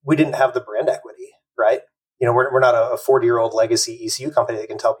direction? We didn't have the brand equity, right? We're not a 40-year-old legacy ECU company that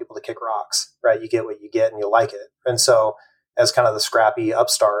can tell people to kick rocks, right? You get what you get and you like it. And so as kind of the scrappy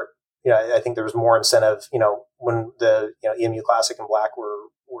upstart, I think there was more incentive, when the, EMU Classic and Black were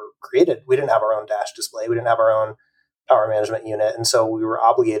created, we didn't have our own dash display. We didn't have our own power management unit. And so we were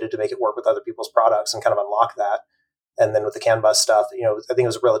obligated to make it work with other people's products and kind of unlock that. And then with the CAN bus stuff, I think it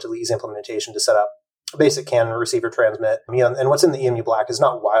was a relatively easy implementation to set up a basic CAN receiver transmit. And what's in the EMU Black is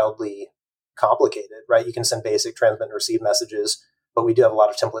not wildly complicated, right? You can send basic transmit and receive messages, but we do have a lot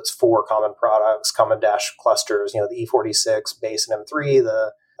of templates for common products, common dash clusters, the E46 base and M3,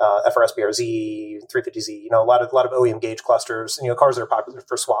 the FRS-BRZ, 350Z, a lot of OEM gauge clusters, cars that are popular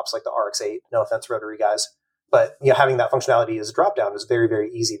for swaps like the RX-8, no offense, rotary guys. But having that functionality as a drop-down is very,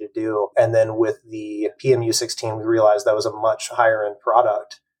 very easy to do. And then with the PMU16, we realized that was a much higher end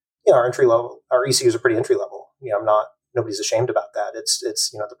product. Our entry level, our ECUs are pretty entry level. Nobody's ashamed about that. It's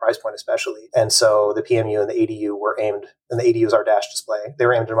the price point especially. And so the PMU and the ADU were aimed, and the ADU is our dash display. They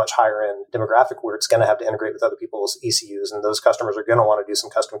were aimed at a much higher end demographic where it's going to have to integrate with other people's ECUs, and those customers are going to want to do some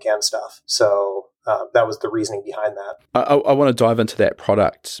custom CAN stuff. So that was the reasoning behind that. I want to dive into that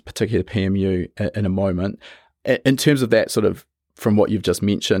product, particularly the PMU, in a moment. In terms of that sort of, from what you've just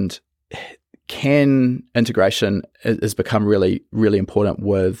mentioned, CAN integration has become really, really important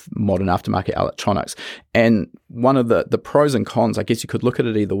with modern aftermarket electronics. And one of the pros and cons, I guess you could look at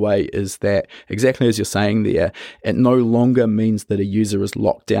it either way, is that exactly as you're saying there, it no longer means that a user is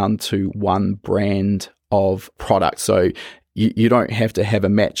locked down to one brand of product. So you don't have to have a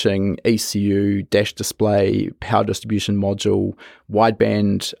matching ECU, dash display, power distribution module,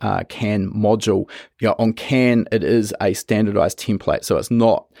 wideband CAN module. On CAN, it is a standardized template. So it's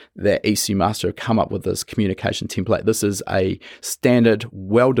not that ECU Master have come up with this communication template. This is a standard,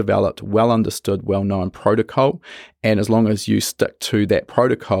 well-developed, well-understood, well-known protocol. And as long as you stick to that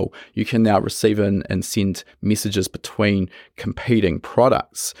protocol, you can now receive and send messages between competing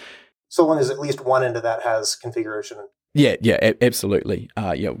products. So long as at least one end of that has configuration. Yeah, absolutely.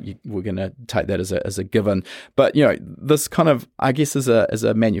 We're going to take that as a given. But this kind of, I guess, as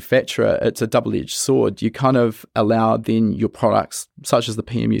a manufacturer, it's a double-edged sword. You kind of allow then your products, such as the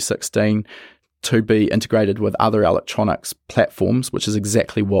PMU16, to be integrated with other electronics platforms, which is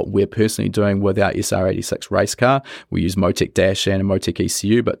exactly what we're personally doing with our SR86 race car. We use Motec Dash and a Motec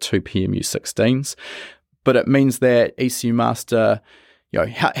ECU, but two PMU16s. But it means that ECU Master,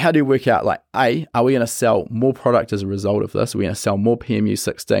 how do you work out, A, are we going to sell more product as a result of this? Are we going to sell more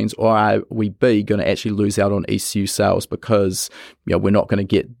PMU16s, or are we, B, going to actually lose out on ECU sales because we're not going to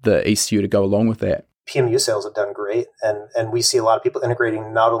get the ECU to go along with that? PMU sales have done great, and we see a lot of people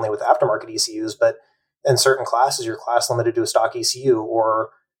integrating not only with aftermarket ECUs, but in certain classes, you're class limited to a stock ECU,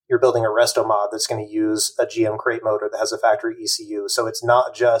 or you're building a resto mod that's going to use a GM crate motor that has a factory ECU. So it's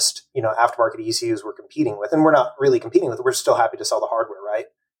not just, aftermarket ECUs we're competing with, and we're not really competing with it. We're still happy to sell the hardware, right?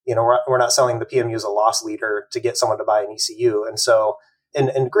 We're not selling the PMU as a loss leader to get someone to buy an ECU. And so,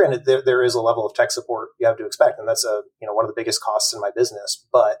 and granted, there is a level of tech support you have to expect, and that's one of the biggest costs in my business.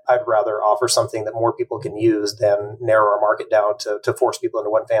 But I'd rather offer something that more people can use than narrow our market down to force people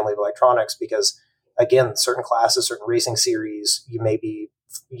into one family of electronics, because again, certain classes, certain racing series, you may be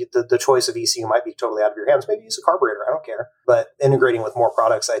the choice of ECU might be totally out of your hands. Maybe use a carburetor. I don't care. But integrating with more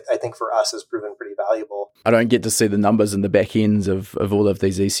products, I think for us has proven pretty valuable. I don't get to see the numbers in the back ends of all of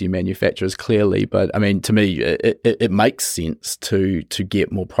these ECU manufacturers clearly, but I mean, to me, it makes sense to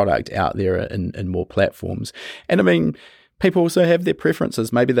get more product out there in more platforms. And I mean, people also have their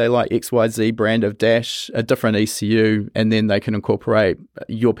preferences. Maybe they like XYZ brand of dash, a different ECU, and then they can incorporate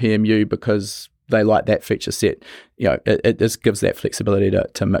your PMU because they like that feature set. It just gives that flexibility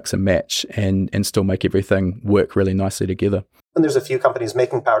to mix and match and still make everything work really nicely together. And there's a few companies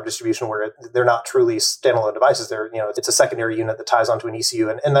making power distribution where they're not truly standalone devices. They're, it's a secondary unit that ties onto an ECU,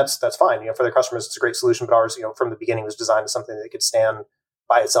 and that's fine. For their customers, it's a great solution. But ours, from the beginning, was designed as something that could stand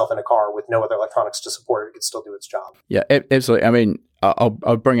by itself in a car with no other electronics to support it. It could still do its job. Yeah, absolutely. I mean, I'll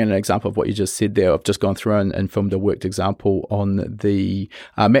bring in an example of what you just said there. I've just gone through and filmed a worked example on the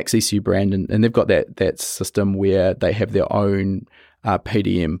Max ECU brand, and they've got that system where they have their own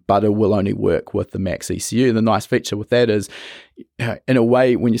PDM, but it will only work with the Max ECU. And the nice feature with that is, in a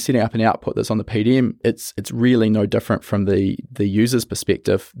way, when you're setting up an output that's on the PDM, it's really no different from the user's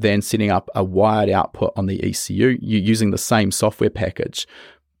perspective than setting up a wired output on the ECU. You're using the same software package.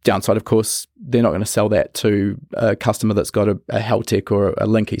 Downside, of course, they're not going to sell that to a customer that's got a Haltech or a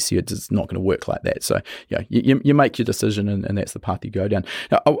Link ECU. It's not going to work like that. So, you make your decision, and that's the path you go down.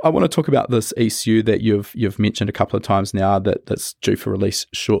 Now, I want to talk about this ECU that you've mentioned a couple of times now that's due for release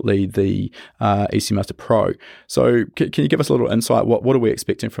shortly, the ECU Master Pro. So, can you give us a little insight? What are we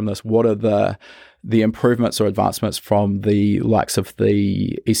expecting from this? What are the improvements or advancements from the likes of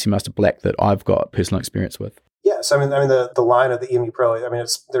the ECU Master Black that I've got personal experience with? Yes, I mean the line of the EMU Pro,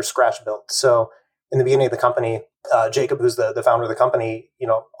 they're scratch built. So in the beginning of the company, Jacob, who's the founder of the company,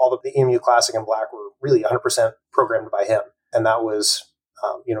 all of the EMU Classic and Black were really 100% programmed by him, and that was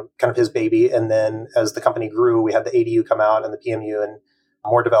kind of his baby. And then as the company grew, we had the ADU come out and the PMU, and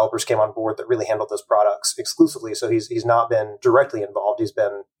more developers came on board that really handled those products exclusively. So he's not been directly involved. He's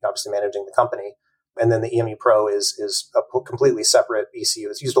been obviously managing the company. And then the EMU Pro is a completely separate ECU.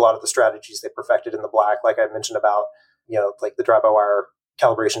 It's used a lot of the strategies they perfected in the Black, like I mentioned about, like the drive-by-wire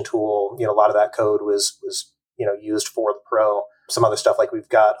calibration tool. A lot of that code was used for the Pro. Some other stuff, like we've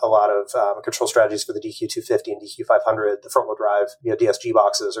got a lot of control strategies for the DQ250 and DQ500, the front-wheel drive, DSG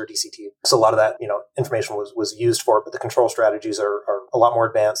boxes or DCT. So a lot of that, information was used for it, but the control strategies are a lot more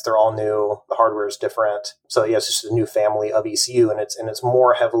advanced. They're all new. The hardware is different. So it's just a new family of ECU, and it's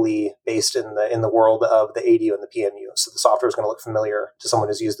more heavily based in the world of the ADU and the PMU. So the software is going to look familiar to someone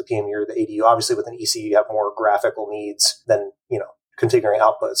who's used the PMU or the ADU. Obviously, with an ECU, you have more graphical needs than configuring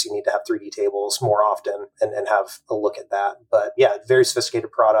outputs. You need to have 3D tables more often and have a look at that. But very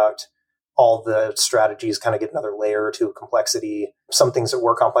sophisticated product. All the strategies kind of get another layer to complexity. Some things that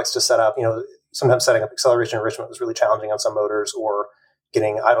were complex to set up, sometimes setting up acceleration enrichment was really challenging on some motors, or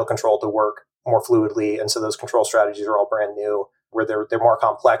getting idle control to work more fluidly. And so those control strategies are all brand new, where they're more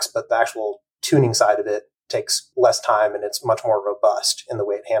complex, but the actual tuning side of it takes less time, and it's much more robust in the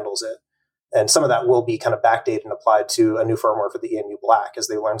way it handles it. And some of that will be kind of backdated and applied to a new firmware for the EMU Black, as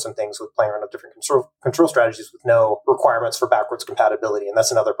they learn some things with playing around with different control strategies with no requirements for backwards compatibility. And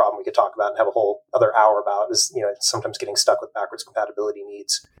that's another problem we could talk about and have a whole other hour about, is sometimes getting stuck with backwards compatibility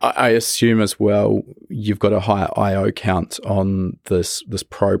needs. I assume as well you've got a higher I/O count on this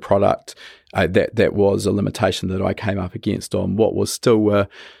Pro product. That was a limitation that I came up against on what was still a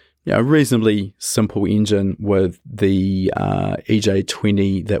reasonably simple engine with the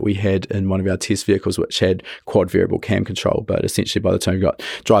EJ20 that we had in one of our test vehicles, which had quad variable cam control. But essentially, by the time you got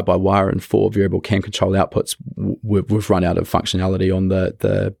drive-by-wire and 4 variable cam control outputs, we've run out of functionality on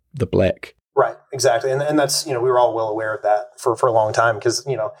the Black. Right, exactly. And that's, we were all well aware of that for a long time, because,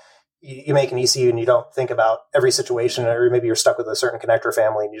 you make an ECU and you don't think about every situation, or maybe you're stuck with a certain connector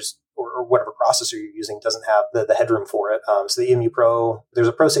family and you just, or whatever processor you're using doesn't have the headroom for it. So the EMU Pro, there's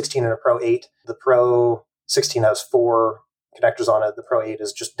a Pro 16 and a Pro 8. The Pro 16 has 4 connectors on it. The Pro 8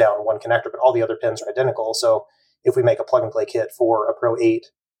 is just down 1 connector, but all the other pins are identical. So if we make a plug and play kit for a Pro 8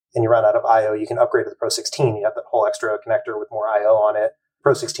 and you run out of IO, you can upgrade to the Pro 16. You have that whole extra connector with more IO on it.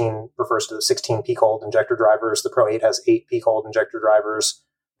 Pro 16 refers to the 16 peak hold injector drivers. The Pro 8 has 8 peak hold injector drivers.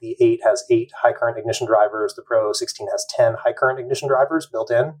 The 8 has 8 high current ignition drivers. The Pro 16 has 10 high current ignition drivers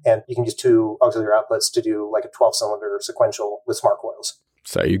built in. And you can use 2 auxiliary outputs to do like a 12-cylinder sequential with smart coils.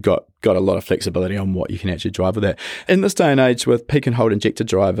 So you've got a lot of flexibility on what you can actually drive with that. In this day and age with peak and hold injector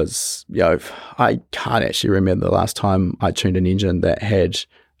drivers, I can't actually remember the last time I tuned an engine that had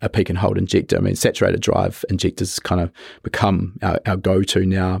a peak and hold injector. I mean, saturated drive injectors kind of become our go-to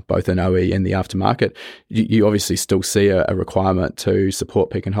now, both in OE and the aftermarket. You obviously still see a requirement to support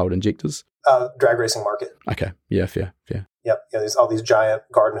peak and hold injectors. Drag racing market. Okay. Yeah, fair. Yep. All these giant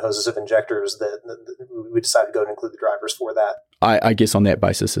garden hoses of injectors that we decided to go and include the drivers for that. I guess on that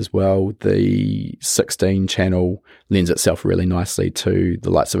basis as well, the 16 channel lends itself really nicely to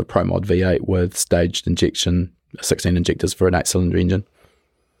the likes of a Pro Mod V8 with staged injection, 16 injectors for an 8-cylinder engine.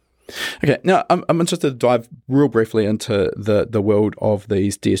 Okay, now I'm interested to dive real briefly into the world of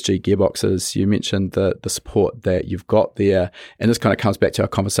these DSG gearboxes. You mentioned the support that you've got there, and this kind of comes back to our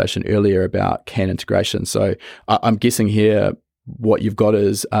conversation earlier about CAN integration. So I'm guessing here what you've got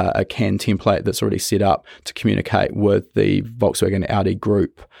is a CAN template that's already set up to communicate with the Volkswagen Audi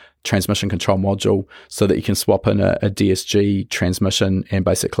Group transmission control module so that you can swap in a DSG transmission and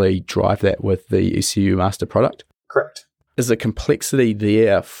basically drive that with the ECU Master product? Correct. Is the complexity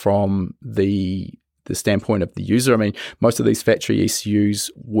there from the standpoint of the user? I mean, most of these factory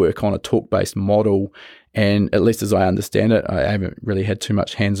ECUs work on a torque-based model, and at least as I understand it, I haven't really had too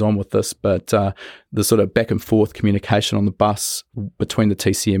much hands-on with this, but the sort of back and forth communication on the bus between the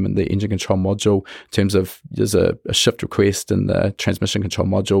TCM and the engine control module in terms of there's a shift request and the transmission control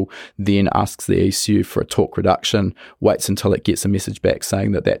module then asks the ECU for a torque reduction, waits until it gets a message back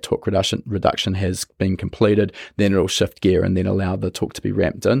saying that torque reduction has been completed, then it'll shift gear and then allow the torque to be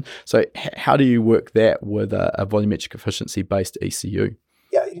ramped in. So how do you work that with a volumetric efficiency-based ECU?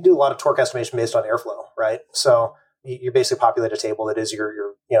 Yeah, you do a lot of torque estimation based on airflow, right? So you basically populate a table that is your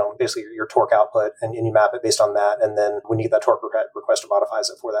basically your torque output, and you map it based on that. And then when you get that torque request, it modifies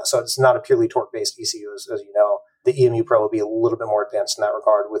it for that. So it's not a purely torque-based ECU, as you know. The EMU Pro will be a little bit more advanced in that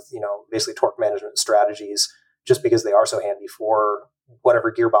regard with, basically torque management strategies, just because they are so handy for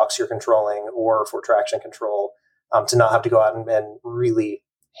whatever gearbox you're controlling or for traction control, to not have to go out and really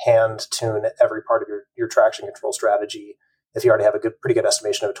hand tune every part of your traction control strategy. If you already have a pretty good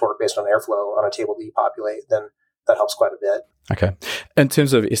estimation of a torque based on airflow on a table that you populate, then that helps quite a bit. Okay. In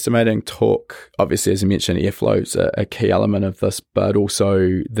terms of estimating torque, obviously, as you mentioned, airflow is a key element of this, but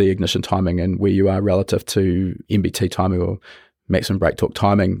also the ignition timing and where you are relative to MBT timing or maximum brake torque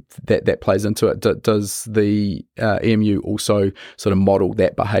timing, that plays into it. Does the EMU also sort of model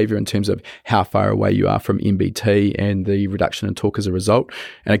that behavior in terms of how far away you are from MBT and the reduction in torque as a result?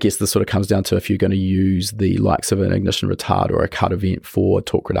 And I guess this sort of comes down to if you're going to use the likes of an ignition retard or a cut event for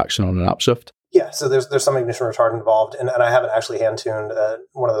torque reduction on an upshift. Yeah, so there's some ignition retard involved, and I haven't actually hand-tuned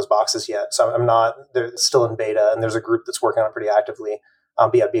one of those boxes yet. So I'm not, they're still in beta, and there's a group that's working on it pretty actively.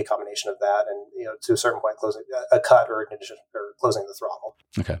 But yeah, it'd be a combination of that and, to a certain point, closing a cut or ignition or closing the throttle.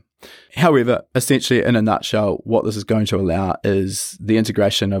 Okay. However, essentially, in a nutshell, what this is going to allow is the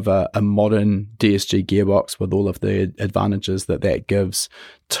integration of a modern DSG gearbox with all of the advantages that gives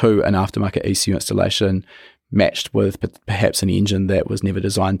to an aftermarket ECU installation, matched with perhaps an engine that was never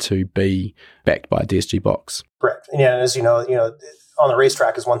designed to be backed by a DSG box. Correct. And yeah, as you know, on the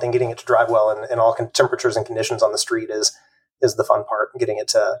racetrack is one thing, getting it to drive well in all temperatures and conditions on the street is the fun part, getting it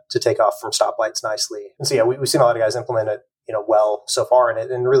to take off from stoplights nicely. And so yeah, we've seen a lot of guys implement it, well so far,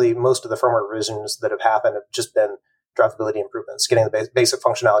 and really most of the firmware revisions that have happened have just been drivability improvements. Getting the basic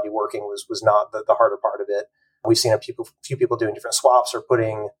functionality working was not the harder part of it. We've seen a few people doing different swaps or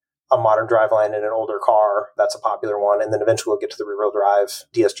putting a modern driveline in an older car. That's a popular one. And then eventually we'll get to the rear-wheel drive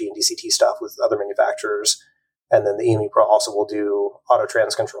DSG and DCT stuff with other manufacturers. And then the EMU Pro also will do auto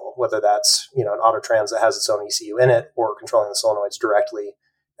trans control, whether that's, an auto trans that has its own ECU in it or controlling the solenoids directly.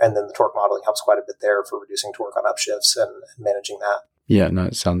 And then the torque modeling helps quite a bit there for reducing torque on upshifts and managing that. Yeah, no,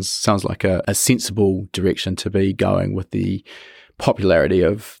 it sounds like a sensible direction to be going with the popularity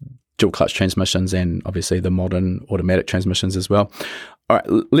of dual clutch transmissions and obviously the modern automatic transmissions as well. All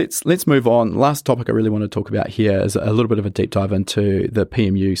right, let's move on. Last topic I really want to talk about here is a little bit of a deep dive into the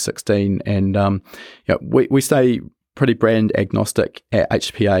PMU 16, and we stay pretty brand agnostic at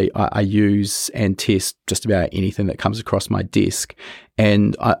HPA. I use and test just about anything that comes across my desk,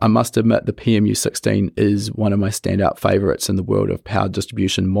 and I must admit the PMU 16 is one of my standout favorites in the world of power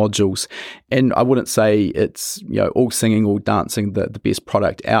distribution modules. And I wouldn't say it's all singing, all dancing, the best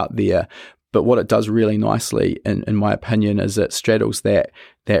product out there. But what it does really nicely, in my opinion, is it straddles that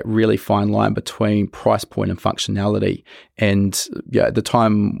really fine line between price point and functionality. And at the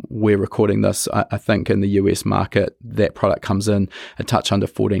time we're recording this, I think in the US market, that product comes in a touch under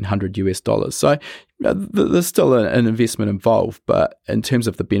 $1,400 US. So there's still an investment involved, but in terms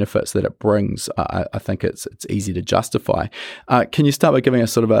of the benefits that it brings, I think it's easy to justify. Can you start by giving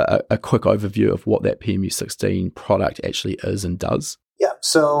us sort of a quick overview of what that PMU 16 product actually is and does? Yeah.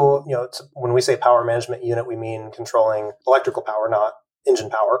 So, when we say power management unit, we mean controlling electrical power, not engine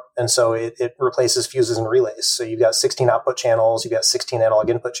power. And so it replaces fuses and relays. So you've got 16 output channels, you've got 16 analog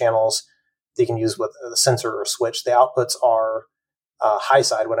input channels that you can use with a sensor or switch. The outputs are high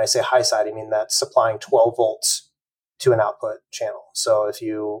side. When I say high side, I mean that's supplying 12 volts to an output channel. So if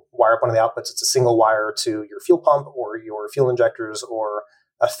you wire up one of the outputs, it's a single wire to your fuel pump or your fuel injectors or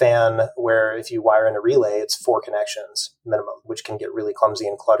a fan, where if you wire in a relay, it's 4 connections minimum, which can get really clumsy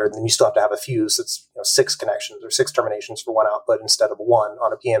and cluttered. And then you still have to have a fuse that's 6 connections or 6 terminations for one output instead of 1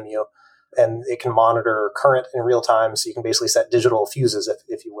 on a PMU. And it can monitor current in real time. So you can basically set digital fuses,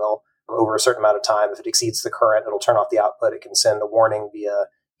 if you will, over a certain amount of time. If it exceeds the current, it'll turn off the output. It can send a warning via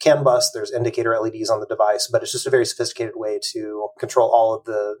CAN bus. There's indicator LEDs on the device, but it's just a very sophisticated way to control all of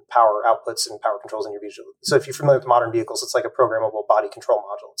the power outputs and power controls in your vehicle. So if you're familiar with modern vehicles, it's like a programmable body control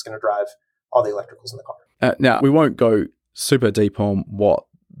module. It's going to drive all the electricals in the car. Now, we won't go super deep on what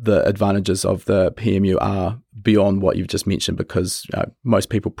the advantages of the PMU are beyond what you've just mentioned, because most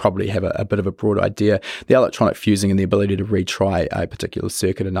people probably have a bit of a broad idea. The electronic fusing and the ability to retry a particular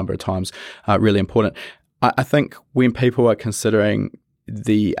circuit a number of times are really important. I think when people are considering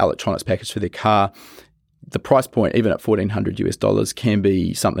the electronics package for their car, the price point, even at $1,400 can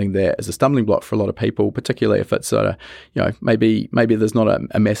be something that is a stumbling block for a lot of people, particularly if it's maybe there's not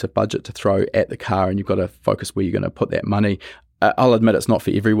a massive budget to throw at the car and you've got to focus where you're going to put that money. I'll admit it's not for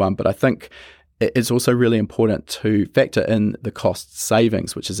everyone, but I think it's also really important to factor in the cost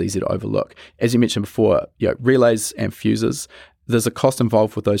savings, which is easy to overlook. As you mentioned before, relays and fuses. There's a cost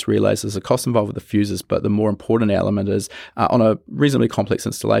involved with those relays, there's a cost involved with the fuses, but the more important element is on a reasonably complex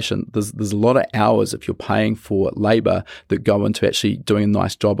installation, there's a lot of hours if you're paying for labor that go into actually doing a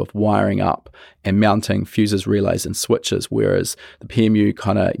nice job of wiring up and mounting fuses, relays, and switches, whereas the PMU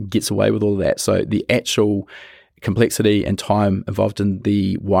kind of gets away with all of that. So the actual complexity and time involved in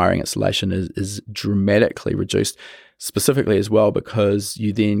the wiring installation is dramatically reduced, specifically as well because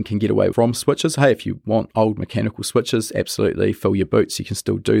you then can get away from switches. Hey, if you want old mechanical switches, absolutely fill your boots, you can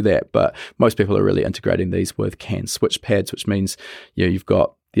still do that. But most people are really integrating these with CAN switch pads, which means you've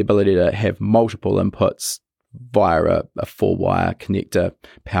got the ability to have multiple inputs via a 4-wire connector,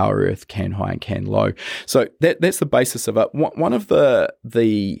 power earth, CAN high and CAN low. So that's the basis of it. One of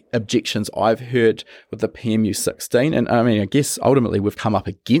the objections I've heard with the PMU 16, and I mean, I guess ultimately we've come up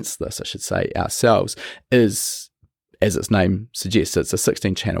against this, I should say, ourselves, is, as its name suggests, it's a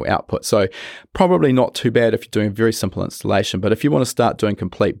 16-channel output. So probably not too bad if you're doing a very simple installation. But if you want to start doing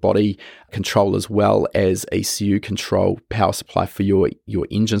complete body control as well as ECU control, power supply for your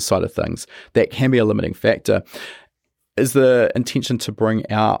engine side of things, that can be a limiting factor. Is the intention to bring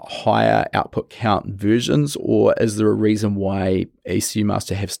out higher output count versions, or is there a reason why ECU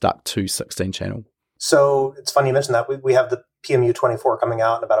Master have stuck to 16-channel? So it's funny you mentioned that. We have the PMU 24 coming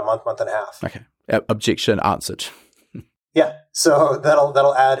out in about a month and a half. Okay. Objection answered. Yeah, so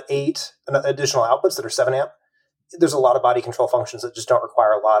that'll add 8 additional outputs that are 7 amp. There's a lot of body control functions that just don't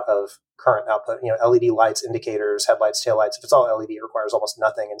require a lot of current output. LED lights, indicators, headlights, taillights. If it's all LED, it requires almost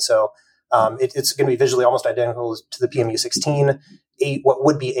nothing. And so it's going to be visually almost identical to the PMU 16. What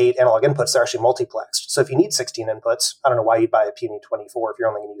would be 8 analog inputs, they're actually multiplexed. So if you need 16 inputs, I don't know why you'd buy a PMU 24 if you're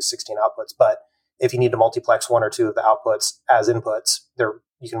only going to use 16 outputs. But if you need to multiplex 1 or 2 of the outputs as inputs,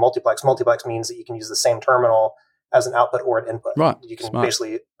 you can multiplex. Multiplex means that you can use the same terminal as an output or an input. Right. You can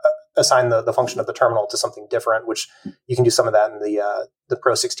basically assign the function of the terminal to something different, which you can do some of that in the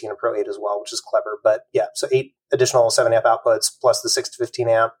Pro 16 and Pro 8 as well, which is clever. But yeah, so 8 additional 7 amp outputs plus the 6 to 15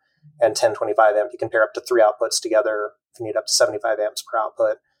 amp and 10, 25 amp. You can pair up to 3 outputs together if you need up to 75 amps per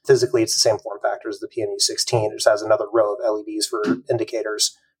output. Physically, it's the same form factor as the PMU 16. It just has another row of LEDs for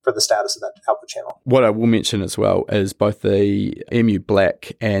indicators for the status of that output channel. What I will mention as well is both the EMU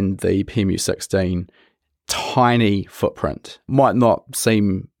Black and the PMU 16 tiny footprint. Might not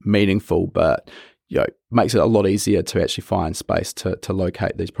seem meaningful, but makes it a lot easier to actually find space to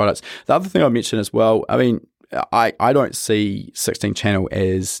locate these products. The other thing I mentioned as well, I mean, I don't see 16 channel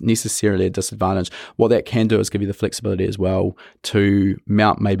as necessarily a disadvantage. What that can do is give you the flexibility as well to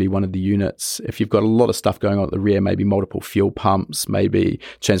mount maybe one of the units. If you've got a lot of stuff going on at the rear, maybe multiple fuel pumps, maybe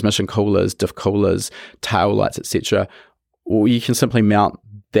transmission coolers, diff coolers, tail lights, etc., or you can simply mount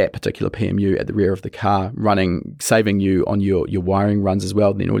that particular PMU at the rear of the car, saving you on your wiring runs as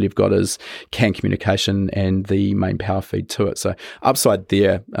well. Then all you've got is CAN communication and the main power feed to it. So upside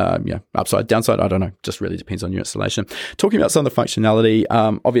there, upside, downside, I don't know, just really depends on your installation. Talking about some of the functionality,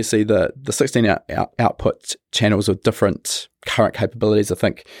 obviously the 16 output channels with different current capabilities, I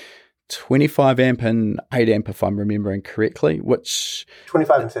think 25 amp and 8 amp if I'm remembering correctly, which...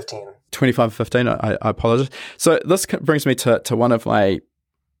 25 and 15. 25 and 15, I apologize. So this brings me to one of my...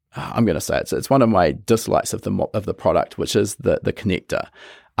 I'm going to say it's one of my dislikes of the product, which is the connector.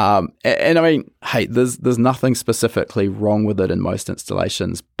 And I mean, hey, there's nothing specifically wrong with it in most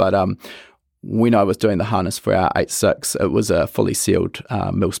installations, but when I was doing the harness for our 8.6, it was a fully sealed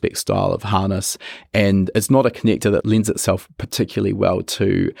mil-spec style of harness, and it's not a connector that lends itself particularly well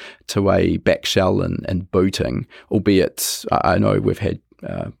to a back shell and booting, albeit I know we've had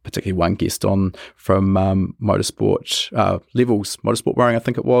particularly one guest on from Motorsport Levels Motorsport Wiring, I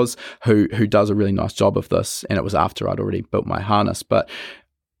think it was, who does a really nice job of this, and it was after I'd already built my harness. But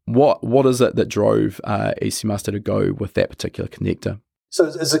what is it that drove ECU Master to go with that particular connector? So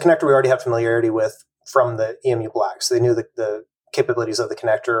it's a connector we already have familiarity with from the EMU Black. So they knew the capabilities of the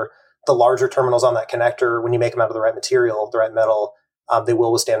connector. The larger terminals on that connector, when you make them out of the right material, the right metal, they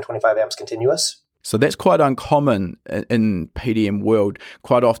will withstand 25 amps continuous. So that's quite uncommon in PDM world.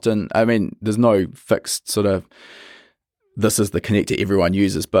 Quite often, I mean, there's no fixed sort of, this is the connector everyone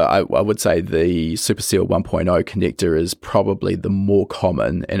uses, but I would say the Superseal 1.0 connector is probably the more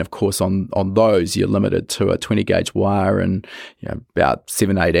common. And of course, on those, you're limited to a 20 gauge wire, and about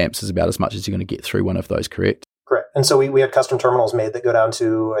 7-8 amps is about as much as you're going to get through one of those, correct? Correct. And so we had custom terminals made that go down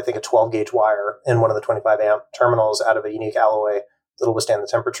to, I think, a 12 gauge wire in one of the 25 amp terminals out of a unique alloy that'll withstand the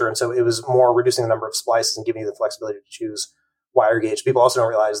temperature. And so it was more reducing the number of splices and giving you the flexibility to choose wire gauge. People also don't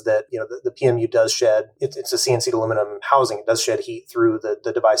realize that the PMU does shed, it's a CNC aluminum housing. It does shed heat through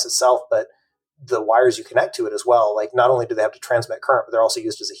the device itself, but the wires you connect to it as well, like not only do they have to transmit current, but they're also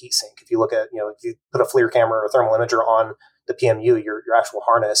used as a heat sink. If you look at, if you put a FLIR camera or a thermal imager on the PMU, your actual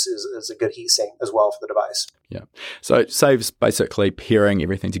harness is a good heat sink as well for the device. Yeah. So it saves basically pairing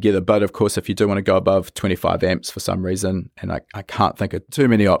everything together. But of course, if you do want to go above 25 amps for some reason, and I can't think of too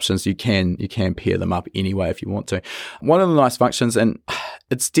many options, you can pair them up anyway if you want to. One of the nice functions, and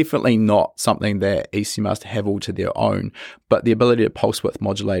it's definitely not something that ECU Master have all to their own, but the ability to pulse width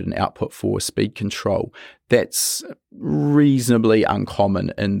modulate an output for speed control, that's reasonably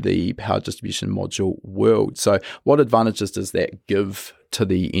uncommon in the power distribution module world. So what advantages does that give to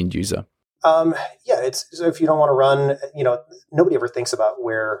the end user? So if you don't want to run, nobody ever thinks about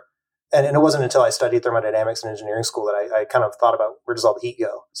where, and it wasn't until I studied thermodynamics in engineering school that I kind of thought about where does all the heat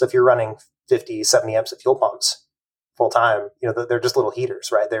go. So if you're running 50, 70 amps of fuel pumps full time, they're just little heaters,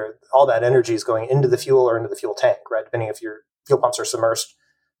 right? All that energy is going into the fuel or into the fuel tank, right? Depending if your fuel pumps are submersed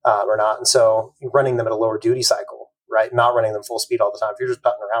or not. And so you're running them at a lower duty cycle, right? Not running them full speed all the time. If you're just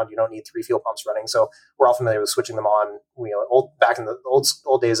putting around, you don't need 3 fuel pumps running. So we're all familiar with switching them on. Back in the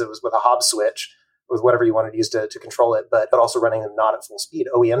old days, it was with a Hobbs switch, with whatever you wanted to use to control it, but also running them not at full speed.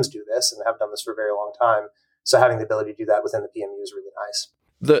 OEMs do this and have done this for a very long time. So having the ability to do that within the PMU is really nice.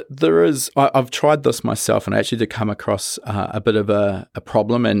 I've tried this myself, and I actually did come across a bit of a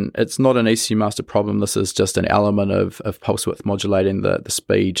problem, and it's not an ECU Master problem. This is just an element of pulse width modulating the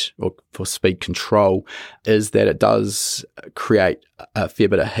speed, or for speed control, is that it does create a fair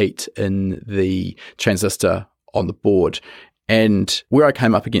bit of heat in the transistor on the board. And where I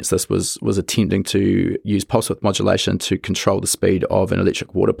came up against this was attempting to use pulse width modulation to control the speed of an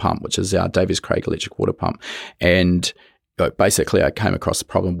electric water pump, which is our Davies-Craig electric water pump. And basically, I came across a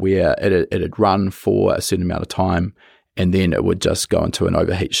problem where it'd run for a certain amount of time, and then it would just go into an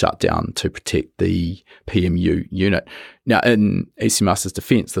overheat shutdown to protect the PMU unit. Now, in ECU Master's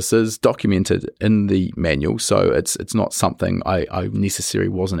defense, this is documented in the manual, so it's not something I necessarily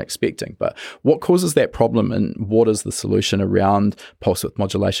wasn't expecting. But what causes that problem, and what is the solution around pulse width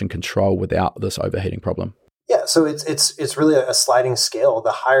modulation control without this overheating problem? Yeah, so it's really a sliding scale.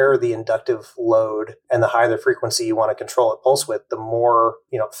 The higher the inductive load and the higher the frequency you want to control at pulse width, the more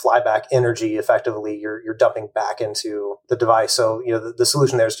flyback energy effectively you're dumping back into the device. So the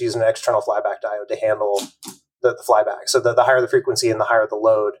solution there is to use an external flyback diode to handle the flyback. So the higher the frequency and the higher the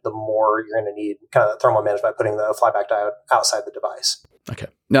load, the more you're going to need kind of thermal management by putting the flyback diode outside the device. Okay.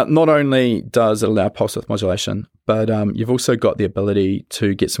 Now, not only does it allow pulse width modulation, but you've also got the ability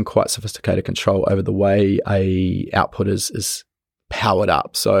to get some quite sophisticated control over the way a output is powered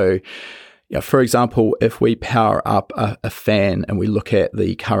up. So, for example, if we power up a fan and we look at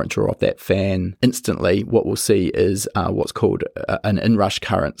the current draw of that fan instantly, what we'll see is what's called an inrush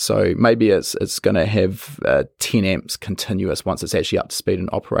current. So maybe it's going to have 10 amps continuous once it's actually up to speed and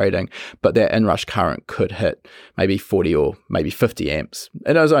operating, but that inrush current could hit maybe 40 or maybe 50 amps.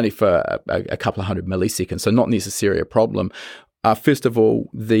 And it was only for a couple of hundred milliseconds, so not necessarily a problem. First of all,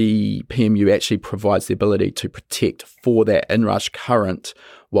 the PMU actually provides the ability to protect for that inrush current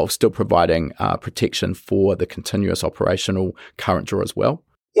while still providing protection for the continuous operational current draw as well.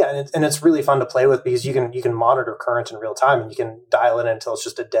 Yeah, and it's really fun to play with because you can monitor current in real time, and you can dial it in until it's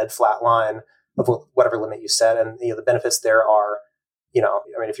just a dead flat line of whatever limit you set. And the benefits there are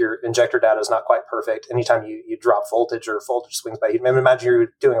if your injector data is not quite perfect, anytime you drop voltage or voltage swings by, imagine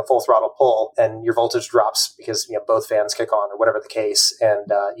you're doing a full throttle pull and your voltage drops because, both fans kick on or whatever the case.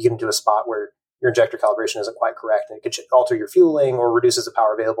 And you get into a spot where your injector calibration isn't quite correct and it could alter your fueling or reduces the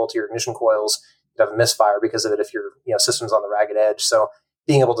power available to your ignition coils. You'd have a misfire because of it if your system's on the ragged edge. So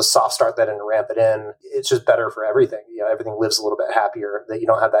being able to soft start that and ramp it in, it's just better for everything. Everything lives a little bit happier that you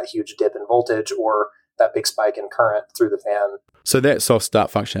don't have that huge dip in voltage or that big spike in current through the fan. So that soft start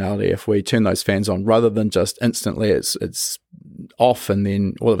functionality, if we turn those fans on, rather than just instantly it's off and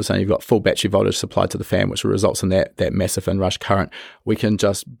then all of a sudden you've got full battery voltage supplied to the fan, which results in that massive inrush current, we can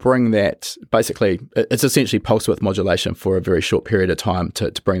just bring that, basically, it's essentially pulse width modulation for a very short period of time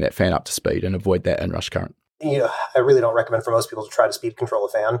to bring that fan up to speed and avoid that inrush current. I really don't recommend for most people to try to speed control a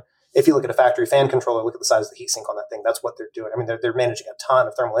fan. If you look at a factory fan controller, look at the size of the heatsink on that thing. That's what they're doing. They're managing a ton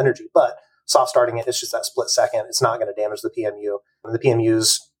of thermal energy, but soft starting it's just that split second. It's not going to damage the PMU. And the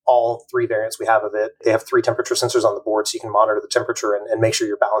PMUs, all three variants we have of it, they have 3 temperature sensors on the board, so you can monitor the temperature and make sure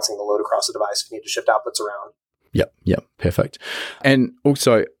you're balancing the load across the device if you need to shift outputs around. Yep, perfect. And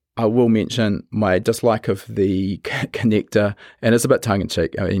also, I will mention my dislike of the connector, and it's a bit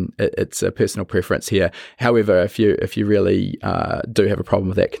tongue-in-cheek. It's a personal preference here. However, if you really do have a problem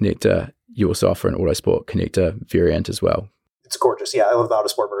with that connector, you also offer an Autosport connector variant as well. It's gorgeous. Yeah, I love the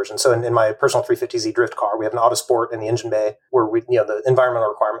Autosport version. So in my personal 350Z drift car, we have an Autosport in the engine bay where the environmental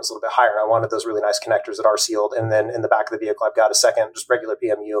requirement is a little bit higher. And I wanted those really nice connectors that are sealed. And then in the back of the vehicle, I've got a second, just regular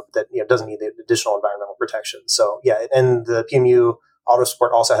PMU that doesn't need the additional environmental protection. So yeah, and the PMU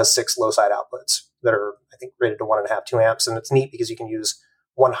Autosport also has 6 low side outputs that are, I think, rated to 1.5, 2 amps. And it's neat because you can use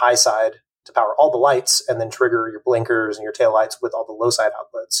one high side to power all the lights and then trigger your blinkers and your taillights with all the low side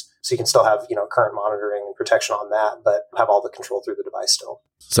outputs. So you can still have, current monitoring and protection on that, but have all the control through the device still.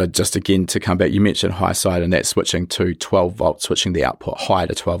 So just again, to come back, you mentioned high side and that's switching to 12 volts, switching the output high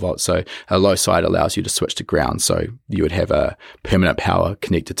to 12 volts. So a low side allows you to switch to ground. So you would have a permanent power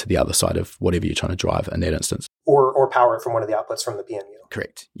connected to the other side of whatever you're trying to drive in that instance. Or power it from one of the outputs from the PMU.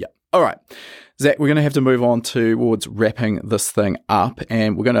 Correct. Yeah. All right. Zach, we're going to have to move on towards wrapping this thing up,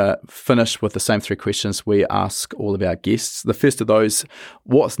 and we're going to finish with the same 3 questions we ask all of our guests. The first of those,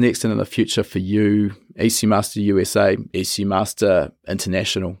 what's next in the future for you, ECU Master USA, ECU Master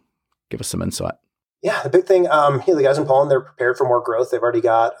International? Give us some insight. Yeah, the big thing, the guys in Poland, they're prepared for more growth. They've already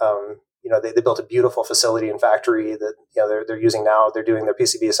got, they built a beautiful facility and factory that, they're using now. They're doing their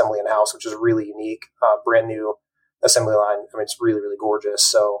PCB assembly in-house, which is really unique, brand new assembly line. It's really, really gorgeous.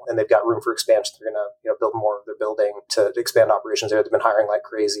 So, and they've got room for expansion. They're going to, build more of their building to expand operations there. They've been hiring like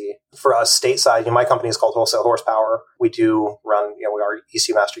crazy. For us stateside, my company is called Wholesale Horsepower. We do run, we are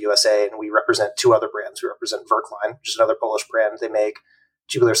ECU Master USA, and we represent 2 other brands. We represent Verkline, which is another Polish brand. They make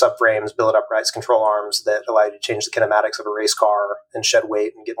tubular subframes, billet uprights, control arms that allow you to change the kinematics of a race car and shed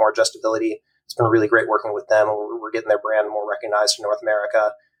weight and get more adjustability. It's been really great working with them. We're getting their brand more recognized in North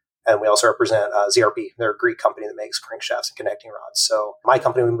America. And we also represent ZRP. They're a Greek company that makes crankshafts and connecting rods. So my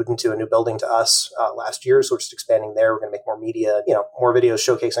company, we moved into a new building to us last year. So we're just expanding there. We're going to make more media, more videos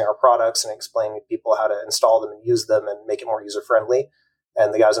showcasing our products and explaining to people how to install them and use them and make it more user-friendly.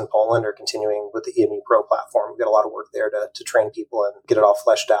 And the guys in Poland are continuing with the EMU Pro platform. We've got a lot of work there to train people and get it all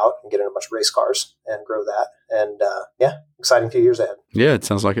fleshed out and get into a bunch of race cars and grow that. And exciting few years ahead. Yeah, it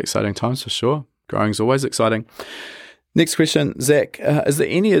sounds like exciting times for sure. Growing is always exciting. Next question, Zach, is there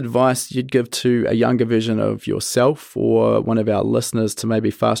any advice you'd give to a younger version of yourself or one of our listeners to maybe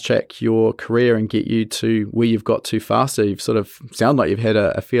fast track your career and get you to where you've got to faster? You've sort of sound like you've had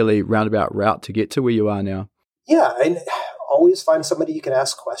a fairly roundabout route to get to where you are now. Yeah, and always find somebody you can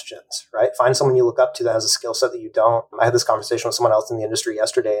ask questions, right? Find someone you look up to that has a skill set that you don't. I had this conversation with someone else in the industry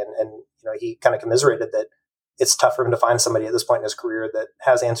yesterday, and he kind of commiserated that it's tough for him to find somebody at this point in his career that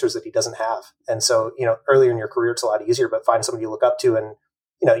has answers that he doesn't have. And so, earlier in your career, it's a lot easier, but find somebody you look up to. And,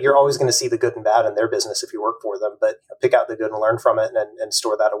 you're always going to see the good and bad in their business if you work for them, but pick out the good and learn from it and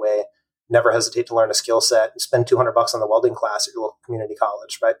store that away. Never hesitate to learn a skill set and spend $200 on the welding class at your local community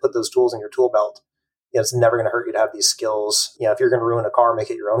college, right? Put those tools in your tool belt. It's never going to hurt you to have these skills. If you're going to ruin a car,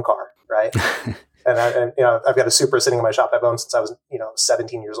 make it your own car, right? and I've got a Supra sitting in my shop I've owned since I was,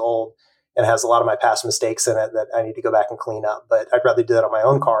 17 years old. And has a lot of my past mistakes in it that I need to go back and clean up. But I'd rather do that on my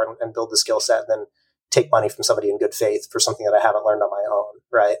own car and build the skill set than take money from somebody in good faith for something that I haven't learned on my own,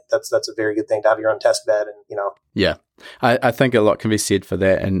 right? That's a very good thing to have your own test bed and, Yeah, I think a lot can be said for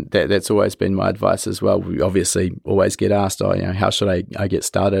that. And that's always been my advice as well. We obviously always get asked, how should I get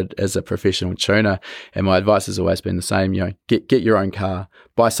started as a professional tuner? And my advice has always been the same, get your own car,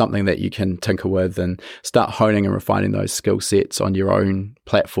 buy something that you can tinker with and start honing and refining those skill sets on your own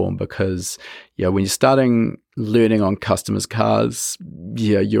platform. Because, when you're starting learning on customers' cars,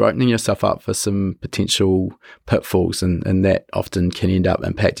 you're opening yourself up for some potential pitfalls, and that often can end up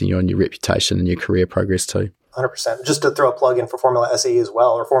impacting you on your reputation and your career progress too. 100%. Just to throw a plug in for Formula SAE as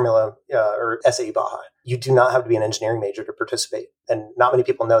well, or Formula or SAE Baja, you do not have to be an engineering major to participate. And not many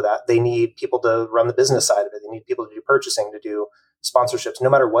people know that. They need people to run the business side of it. They need people to do purchasing, to do sponsorships. No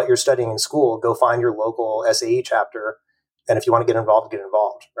matter what you're studying in school, go find your local SAE chapter. And if you want to get involved,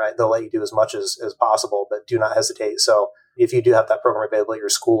 right? They'll let you do as much as possible, but do not hesitate. So if you do have that program available at your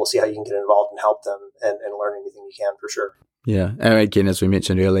school, see how you can get involved and help them and learn anything you can for sure. Yeah. And again, as we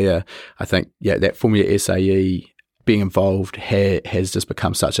mentioned earlier, I think, that Formula SAE being involved has just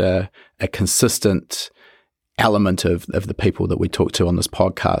become such a consistent element of the people that we talk to on this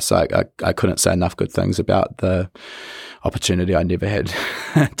podcast. So I couldn't say enough good things about the opportunity I never had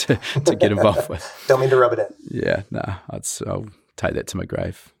to get involved with. Don't mean to rub it in. Yeah, no, I'll take that to my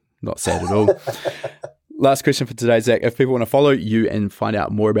grave. Not sad at all. Last question for today, Zach. If people want to follow you and find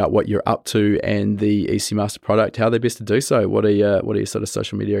out more about what you're up to and the ECU Master product, how are they best to do so? What are your sort of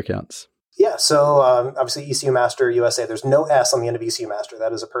social media accounts? Yeah, so obviously ECU Master USA. There's no S on the end of ECU Master.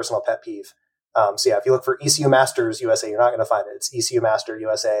 That is a personal pet peeve. If you look for ECU Masters USA, you're not going to find it. It's ECU Master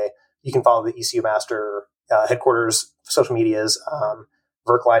USA. You can follow the ECU Master headquarters social medias,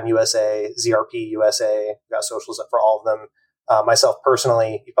 Verkline USA, ZRP USA. We've got socials up for all of them. Myself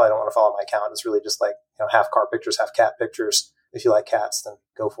personally, you probably don't want to follow my account. It's really just like, half car pictures, half cat pictures. If you like cats, then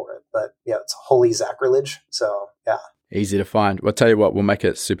go for it. But yeah, it's holy sacrilege. So yeah. Easy to find. Well, I'll tell you what, we'll make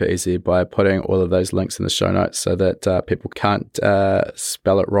it super easy by putting all of those links in the show notes so that people can't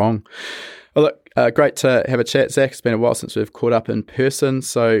spell it wrong. Well, look, great to have a chat, Zach. It's been a while since we've caught up in person,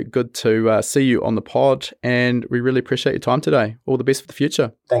 so good to see you on the pod, and we really appreciate your time today. All the best for the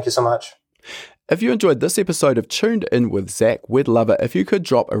future. Thank you so much. If you enjoyed this episode of Tuned In with Zach, we'd love it if you could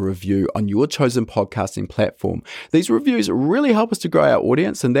drop a review on your chosen podcasting platform. These reviews really help us to grow our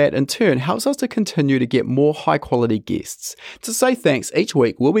audience, and that in turn helps us to continue to get more high quality guests. To say thanks, each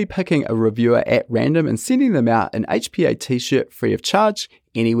week we'll be picking a reviewer at random and sending them out an HPA t-shirt free of charge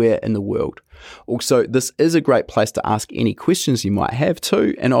anywhere in the world. Also, this is a great place to ask any questions you might have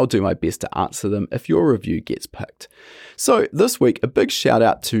too, and I'll do my best to answer them if your review gets picked. So this week, a big shout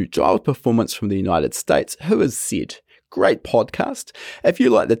out to Giles Performance from the United States, who has said, great podcast. If you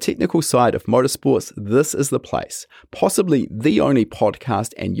like the technical side of motorsports, this is the place. Possibly the only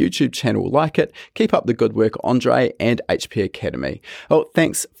podcast and YouTube channel like it. Keep up the good work, Andre and HP Academy. Oh,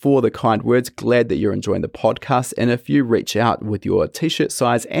 thanks for the kind words. Glad that you're enjoying the podcast. And if you reach out with your t-shirt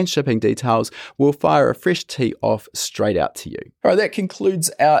size and shipping details, we'll fire a fresh tee off straight out to you. All right, that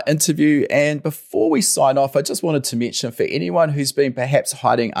concludes our interview. And before we sign off, I just wanted to mention for anyone who's been perhaps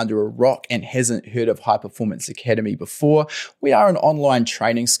hiding under a rock and hasn't heard of High Performance Academy before, we are an online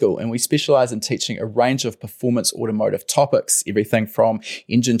training school and we specialize in teaching a range of performance automotive topics, everything from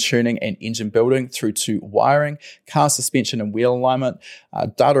engine tuning and engine building through to wiring, car suspension and wheel alignment,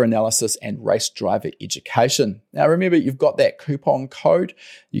 data analysis, and race driver education. Now remember, you've got that coupon code.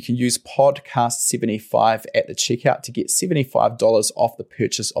 You can use podcast75 at the checkout to get $75 off the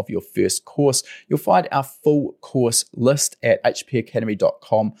purchase of your first course. You'll find our full course list at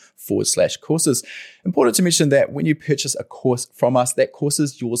hpacademy.com/courses. Important to mention that when you purchase a course from us, that course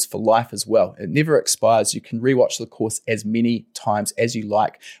is yours for life as well. It never expires. You can rewatch the course as many times as you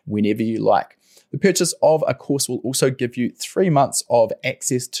like, whenever you like. The purchase of a course will also give you 3 months of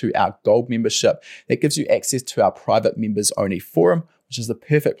access to our Gold membership. That gives you access to our private members only forum, which is the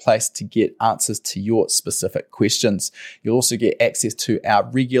perfect place to get answers to your specific questions. You'll also get access to our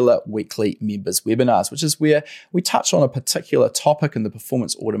regular weekly members webinars, which is where we touch on a particular topic in the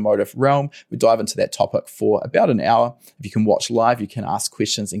performance automotive realm. We dive into that topic for about an hour. If you can watch live, you can ask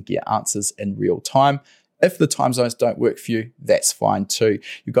questions and get answers in real time. If the time zones don't work for you, that's fine too.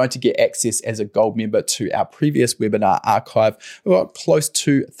 You're going to get access as a Gold member to our previous webinar archive. We've got close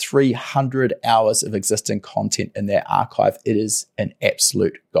to 300 hours of existing content in that archive. It is an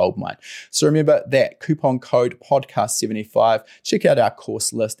absolute goldmine. So remember that coupon code podcast75. Check out our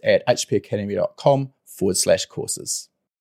course list at hpacademy.com/courses.